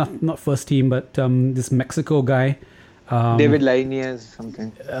rumor, not first team, but this Mexico guy, David Lainez,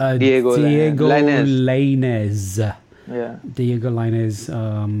 something. Diego Lainez. Lainez. Yeah. Diego Lainez,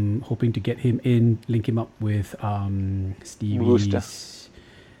 hoping to get him in, link him up with Stevie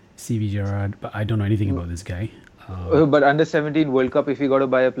Gerrard, but I don't know anything about this guy. But under 17 World Cup, if you got to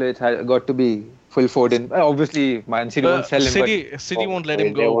buy a player, it's got to be Phil Foden. Obviously, Man City won't sell him. City won't let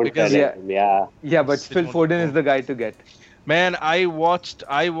him go because but Phil Foden is the guy to get. Man, I watched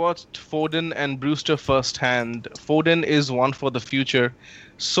Foden and Brewster firsthand. Foden is one for the future.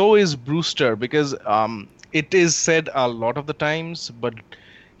 So is Brewster, because it is said a lot of the times, but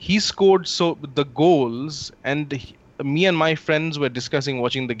he scored the goals, and me and my friends were discussing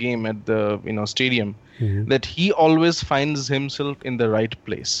watching the game at the stadium, that he always finds himself in the right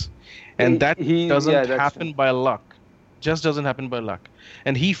place, and that doesn't happen by luck. Just doesn't happen by luck,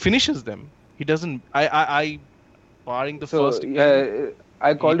 and he finishes them. He doesn't. I barring the first.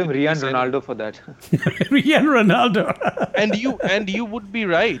 I called him Rian Ronaldo for that. Rian Ronaldo. and you would be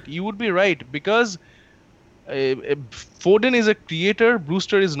right. You would be right, because Foden is a creator.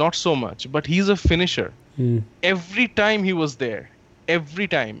 Brewster is not so much, but he's a finisher. Every time he was there, every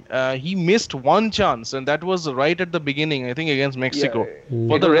time he missed one chance, and that was right at the beginning, I think, against Mexico.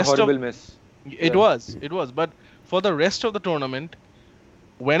 For the rest of it was, but for the rest of the tournament,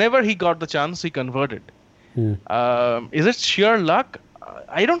 whenever he got the chance, he converted. Is it sheer luck?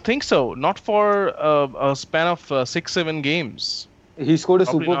 I don't think so. Not for a span of 6-7 games. He scored a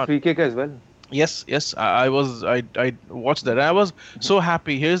Probably super not. free kick as well. Yes. I watched that. I was so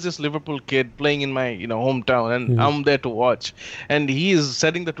happy. Here's this Liverpool kid playing in my hometown, and I'm there to watch, and he is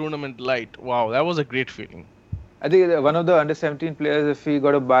setting the tournament light. Wow, that was a great feeling. I think one of the under 17 players, if we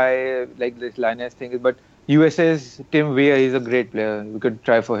got to buy like this Linus thing, but USA's Tim Weir, he's a great player. We could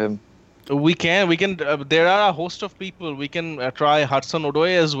try for him. We can. There are a host of people. We can try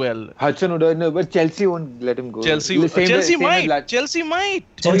Hudson-Odoi as well. Hudson-Odoi, no, but Chelsea won't let him go. Chelsea might. Chelsea might.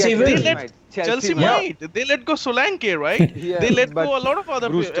 Chelsea might. They let go Solanke, right? They let go a lot of other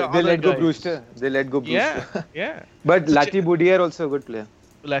players. They let go Brewster. Yeah. But Lati Boudier also a good player.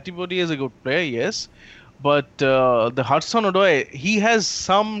 Lati Boudier is a good player, yes. But the Hudson-Odoi, he has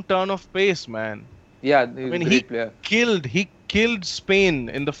some turn of pace, man. Yeah, he's a great player. He killed Spain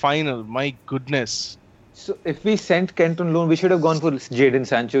in the final. My goodness. So if we sent Kent on loan, we should have gone for Jadon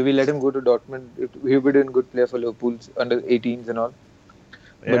Sancho. We let him go to Dortmund. He would have been a good player for Liverpool's under 18s and all.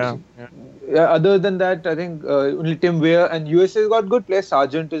 Yeah. Other than that, I think only Tim Weir, and USA got good players.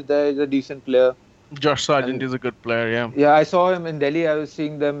 Sargent is there. He's a decent player. Josh Sargent is a good player, yeah. Yeah, I saw him in Delhi. I was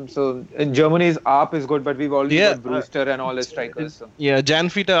seeing them. So in Germany, his ARP is good, but we've already got Brewster and all his strikers. So. Yeah, Jan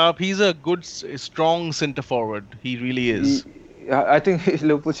Fita ARP, he's a good, strong centre forward. He really is. I think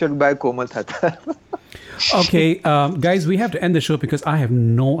Liverpool should buy Komal Thakkar. Okay, guys, we have to end the show because I have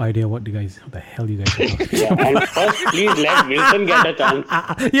no idea what the hell you guys are talking about. And first, please let Wilson get a chance.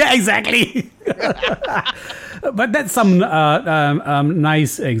 Yeah, exactly. But that's some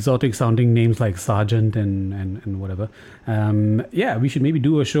nice exotic sounding names like Sergeant and whatever. Yeah, we should maybe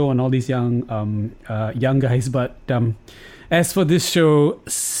do a show on all these young guys. But as for this show,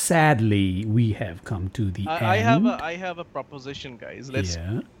 sadly, we have come to the end. I have a proposition, guys. Let's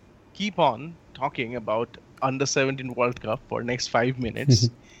keep on talking about Under 17 World Cup for next 5 minutes,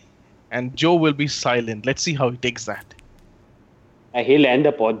 and Joe will be silent. Let's see how he takes that. He'll end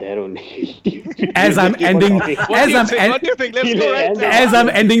the pod there only. As I'm ending, What do you think? Let's go right now. As I'm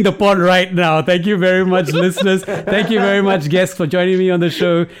ending the pod right now. Thank you very much, listeners. Thank you very much, guests, for joining me on the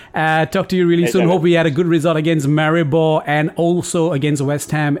show. Talk to you really soon. Hope we had a good result against Maribor and also against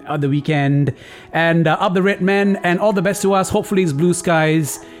West Ham at the weekend. And up the red men, and all the best to us. Hopefully it's blue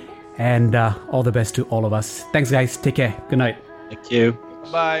skies. And all the best to all of us. Thanks, guys. Take care. Good night. Thank you.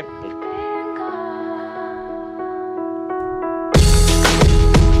 Bye.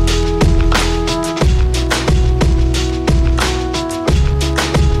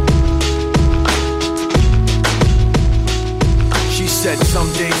 She said,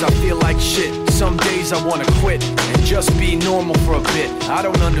 some days I feel like shit. Some days I wanna quit and just be normal for a bit. I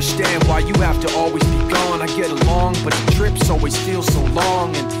don't understand why you have to always be gone. I get along, but the trips always feel so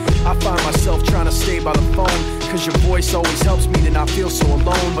long. And I find myself trying to stay by the phone, cause your voice always helps me to not feel so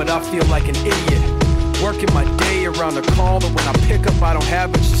alone. But I feel like an idiot, working my day around a call that when I pick up I don't have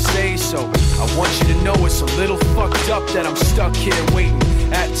much to say. So I want you to know it's a little fucked up that I'm stuck here waiting,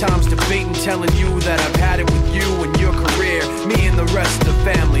 at times debating, telling you that I've had it with you and your career. Me and the rest of the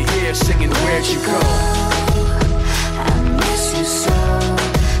family here singing Where'd You Go? I miss you so.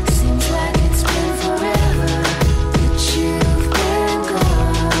 Seems like it's been forever that you've been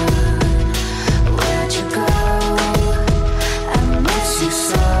gone. Where'd you go? I miss you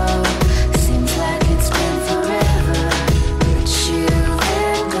so. Seems like it's been forever that you've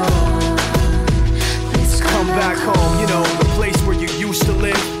been gone. Please Come back home, you know, the place where you used to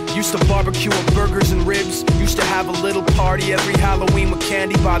live. Used to barbecue on burgers and ribs. Used to have a little party every Halloween with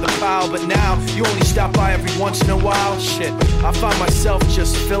candy by the pile. But now, you only stop by every once in a while. Shit, I find myself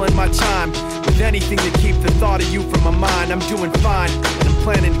just filling my time with anything to keep the thought of you from my mind. I'm doing fine, and I'm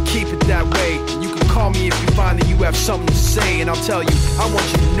planning to keep it that way. You can call me if you find that you have something to say, and I'll tell you, I want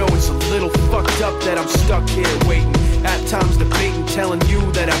you to know it's a little fucked up that I'm stuck here waiting, at times debating, telling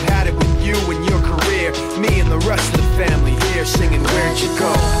you that I've had it with you and your career. Me and the rest of the family here singing Where'd You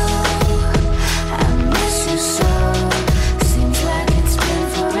Go? I miss you so. Seems like it's been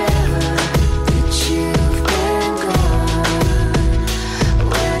forever that you've been gone.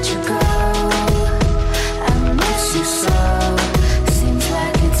 Where'd you go? I miss you so. Seems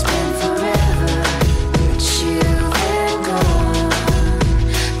like it's been forever that you've been gone.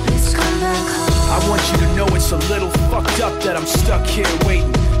 Please come back home. I want you to know it's a little fucked up that I'm stuck here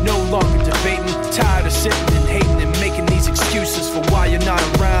waiting, no longer debating, tired of sitting and hating and making these excuses for why you're not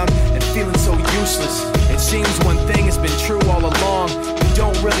around and feeling so useless. It seems one thing has been true all along, you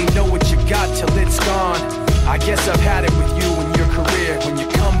don't really know what you got till it's gone. I guess I've had it with you and your career. When you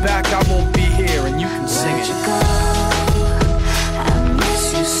come back I won't be here and you can sing Where'd it. you go? I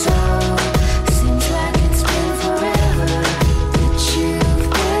miss you so. Seems like it's been forever that you've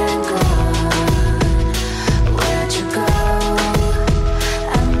been gone. Where'd you go?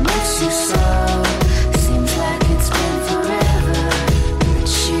 I miss you so.